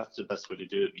lineup, and that's the best way to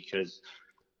do it because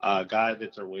a guy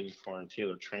that they're waiting for in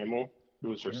Taylor Trammell, who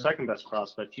was their second best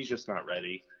prospect, he's just not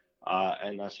ready,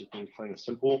 and that's just being plain and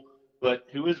simple. But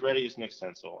who is ready is Nick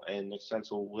Senzel, and Nick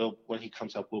Senzel will, when he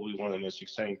comes up, will be one of the most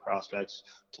exciting prospects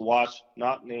to watch.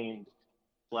 Not named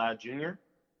Vlad Jr.,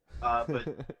 but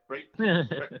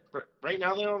right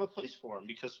now they don't have a place for him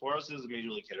because Suarez is a major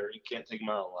league hitter. You can't take him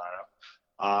out of the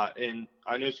lineup. And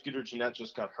I know Scooter Gennett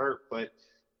just got hurt, but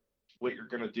what you're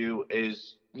going to do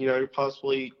is, you're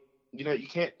possibly, you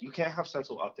can't have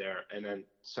Senzel up there and then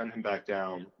send him back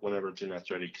down whenever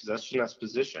Gennett's ready because that's Gennett's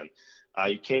position.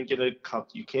 You can't get him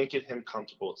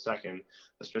comfortable at second,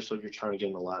 especially if you're trying to get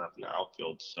in the lineup in the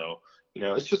outfield. So,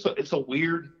 it's a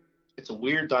weird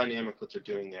dynamic what they're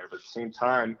doing there. But at the same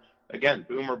time, again,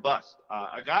 boom or bust.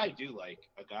 A guy I do like,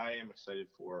 a guy I'm excited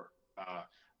for,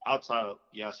 outside of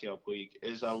Yasiel Puig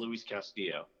is Luis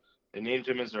Castillo. They named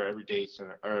him as their everyday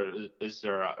center, or is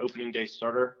their opening day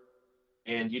starter.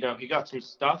 And, he got some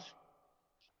stuff,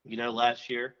 last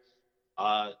year.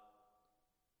 Last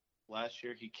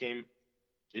year he came –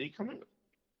 did he come in?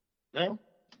 No?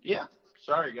 Yeah.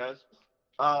 Sorry, guys.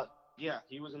 Yeah,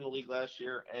 he was in the league last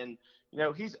year. And,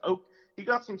 he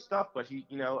got some stuff, but he,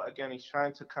 again, he's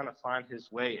trying to kind of find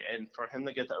his way. And for him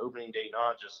to get the opening day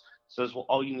nod just says, well,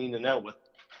 all you need to know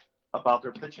about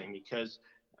their pitching because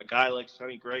a guy like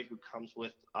Sonny Gray who comes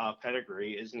with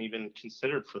pedigree isn't even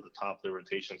considered for the top of the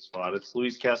rotation spot. It's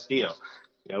Luis Castillo.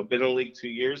 Been in the league 2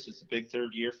 years. It's a big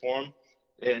third year for him.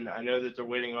 And I know that they're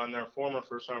waiting on their former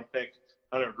first-round pick,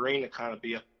 Hunter Green, to kind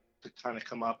of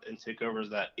come up and take over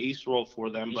that ace role for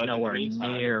them. He's nowhere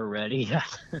near ready.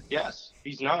 Yes,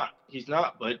 he's not. He's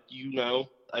not. But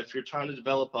if you're trying to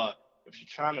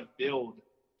build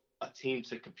a team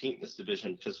to compete in this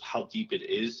division because of how deep it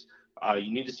is,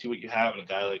 you need to see what you have in a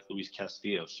guy like Luis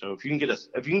Castillo. So if you can get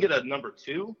a number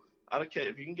two,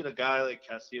 if you can get a guy like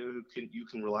Castillo who you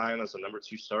can rely on as a number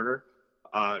two starter,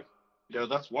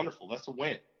 that's wonderful. That's a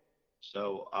win.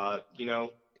 So,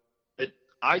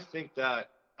 I think that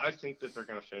they're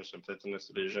going to finish in fifth in this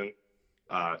division.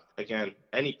 Again,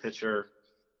 any pitcher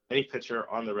any pitcher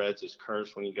on the Reds is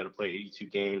cursed when you got to play 82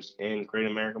 games in Great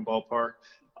American Ballpark.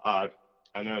 I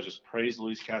know I just praised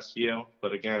Luis Castillo,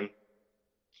 but again,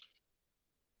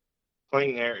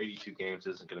 playing there 82 games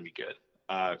isn't going to be good.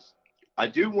 I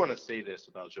do want to say this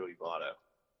about Joey Votto.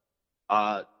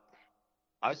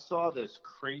 I saw this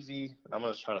crazy – I'm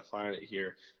going to try to find it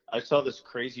here. I saw this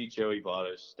crazy Joey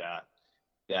Votto stat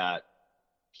that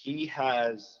he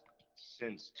has,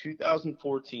 since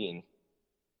 2014,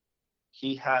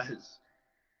 he has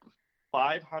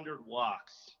 500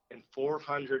 walks and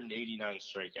 489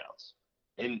 strikeouts.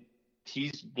 And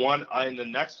he's one in the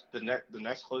next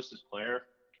closest player.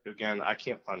 Again, I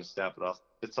can't find a stat, but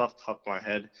it's off the top of my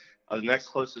head. The next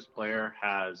closest player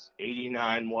has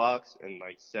 89 walks and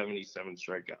like 77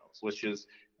 strikeouts, which is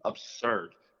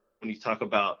absurd when you talk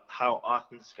about how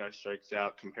often this guy strikes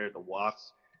out compared to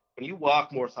walks. When you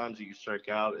walk more times than you strike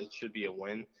out, it should be a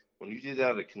win. When you do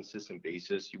that on a consistent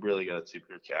basis, you really got to tip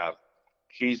your cap.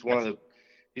 He's one of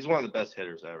the best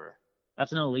hitters ever.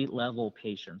 That's an elite level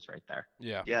patience right there.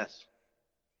 Yeah. Yes.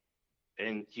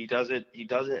 And he does it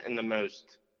in the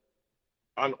most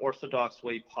unorthodox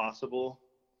way possible,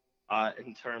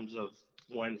 in terms of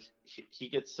when he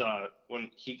gets a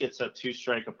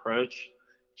 2-strike approach,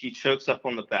 he chokes up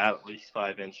on the bat at least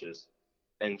 5 inches,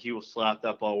 and he will slap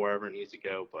that ball wherever it needs to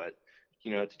go. But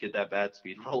to get that bat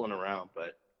speed rolling around.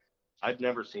 But I've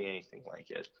never seen anything like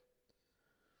it.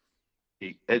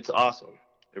 It's awesome.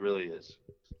 It really is.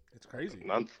 It's crazy.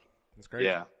 It's crazy.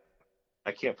 Yeah.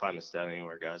 I can't find the stat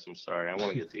anywhere, guys. I'm sorry. I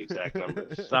want to get the exact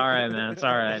numbers. It's all right, man. It's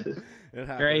all right.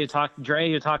 Dre,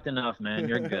 you talked enough, man.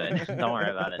 You're good. Don't worry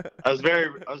about it. I was very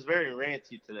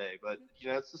ranty today, but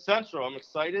it's the Central. I'm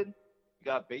excited. We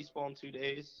got baseball in 2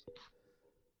 days.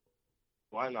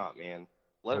 Why not, man?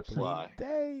 Let it fly.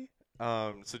 Day.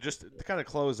 So just to kind of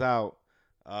close out,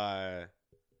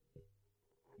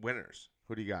 winners.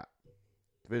 Who do you got?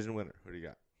 Division winner. Who do you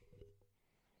got?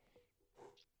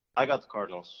 I got the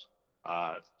Cardinals.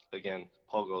 Again,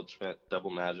 Paul Goldschmidt,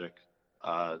 double magic.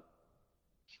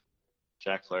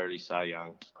 Jack Flaherty, Cy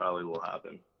Young probably will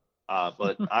happen.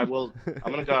 But I'm gonna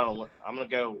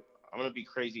be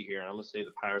crazy here, and I'm gonna say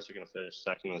the Pirates are gonna finish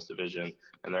second in this division,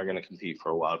 and they're gonna compete for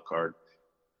a wild card.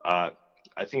 I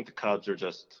think the Cubs are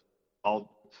I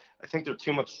think they're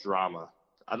too much drama.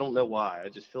 I don't know why. I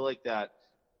just feel like that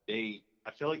I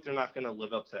feel like they're not gonna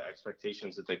live up to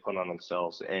expectations that they put on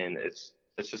themselves, and it's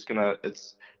just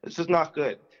not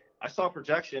good. I saw a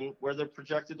projection where they're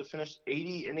projected to finish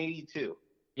 80 and 82.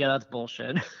 Yeah, that's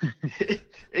bullshit.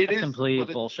 It is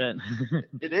complete bullshit.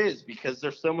 It is, because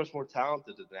they're so much more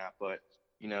talented than that. But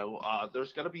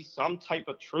there's got to be some type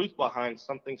of truth behind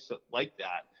something like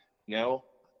that.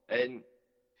 And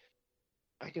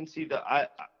I can see that. I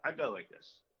go like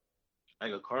this. I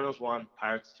go Cardinals 1,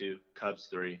 Pirates 2, Cubs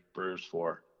 3, Brewers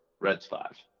 4, Reds 5.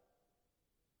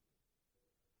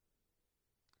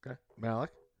 Okay, Malik.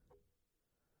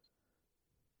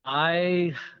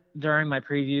 I, during my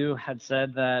preview, had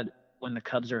said that when the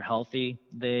Cubs are healthy,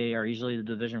 they are easily the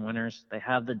division winners. They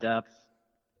have the depth.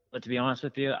 But to be honest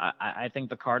with you, I think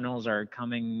the Cardinals are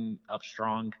coming up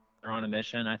strong. They're on a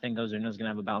mission. I think Ozuna's going to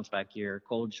have a bounce back year.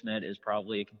 Goldschmidt is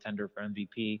probably a contender for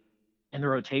MVP. And the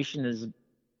rotation is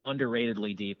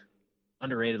underratedly deep.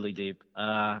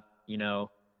 I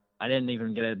didn't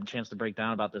even get a chance to break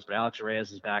down about this, but Alex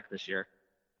Reyes is back this year.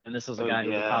 And this is a guy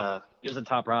he was a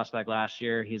top prospect last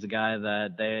year. He's a guy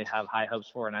that they have high hopes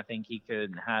for, and I think he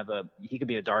could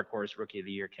be a dark horse rookie of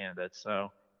the year candidate.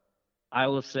 So I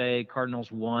will say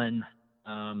Cardinals 1,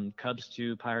 Cubs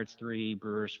 2, Pirates 3,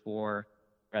 Brewers 4,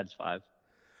 Reds 5.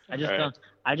 I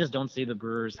just don't see the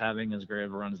Brewers having as great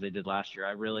of a run as they did last year.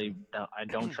 I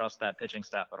don't trust that pitching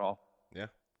staff at all. Yeah.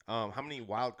 How many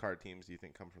wild card teams do you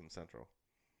think come from the Central?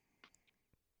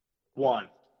 1.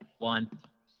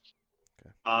 Okay.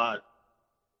 I'm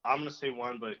gonna say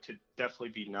 1, but it could definitely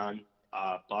be none.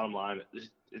 Bottom line,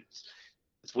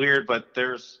 it's weird, but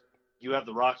you have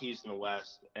the Rockies in the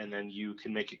West, and then you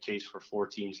can make a case for 4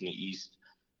 teams in the East.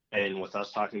 And with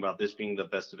us talking about this being the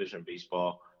best division of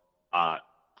baseball,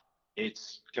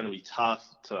 it's going to be tough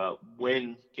to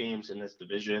win games in this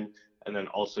division and then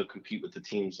also compete with the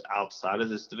teams outside of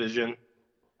this division.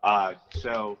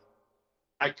 So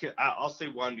I'll say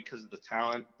 1 because of the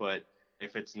talent, but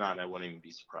if it's not, I wouldn't even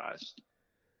be surprised.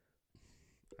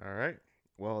 All right.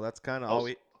 Well, that's kind of all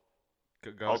we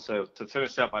could go. Also, to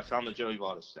finish up, I found the Joey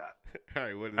Votto stat. All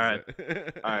right. What is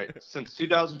it? All right. Since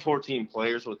 2014,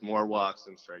 players with more walks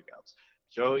than strikeouts.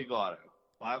 Joey Votto,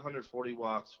 540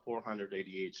 walks,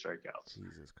 488 strikeouts.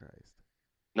 Jesus Christ.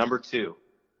 Number 2,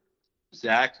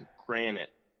 Zach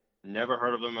Granite. Never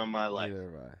heard of him in my life. Neither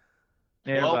have I.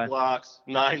 Yeah, 12 bye. blocks,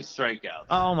 9 strikeouts.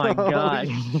 Oh my God.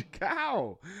 Holy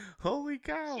cow! Holy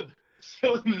cow!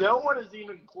 So no one is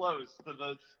even close to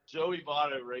the Joey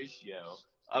Votto ratio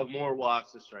of more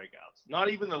walks to strikeouts. Not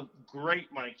even the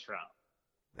great Mike Trout.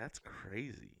 That's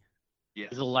crazy. Yes.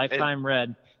 He's a lifetime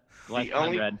Red.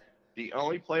 Lifetime Red. The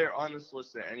only player on this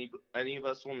list that any of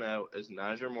us will know is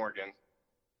Nyjer Morgan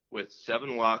with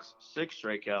 7 walks, 6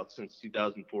 strikeouts since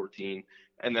 2014.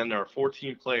 And then there are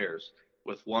 14 players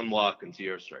with 1 walk and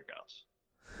 0 strikeouts.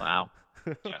 Wow.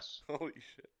 Yes. Holy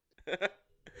shit.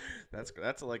 That's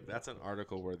an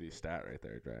article worthy stat right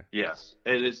there, Dre. Yes.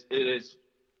 It is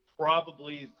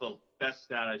probably the best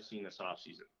stat I've seen this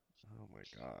offseason. Oh my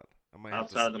God.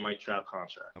 Outside of the Mike Trout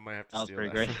contract. I might have to That was steal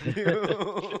pretty that from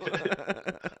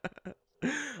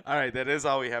you. All right, that is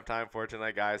all we have time for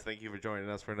tonight, guys. Thank you for joining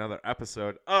us for another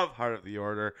episode of Heart of the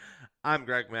Order. I'm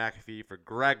Greg McAfee for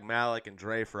Greg Malik and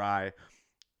Dre Fry.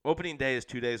 Opening day is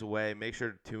 2 days away. Make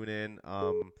sure to tune in.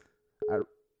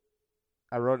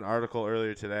 I wrote an article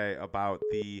earlier today about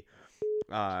the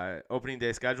opening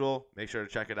day schedule. Make sure to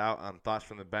check it out on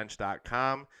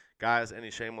thoughtsfromthebench.com. Guys, any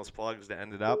shameless plugs to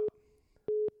end it up?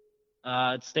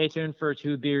 Stay tuned for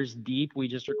 2 Beers Deep. We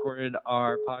just recorded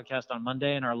our podcast on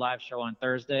Monday and our live show on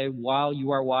Thursday. While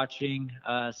you are watching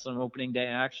some opening day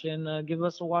action, give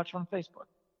us a watch on Facebook.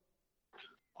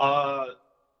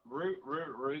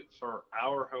 Root for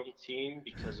our home team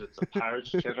because it's a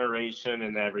Pirates generation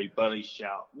and everybody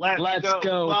shout, Let's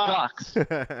go Bucks!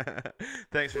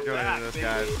 Thanks for joining us,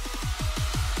 guys.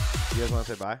 You guys want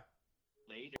to say bye?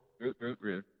 Later.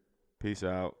 Root. Peace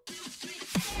out.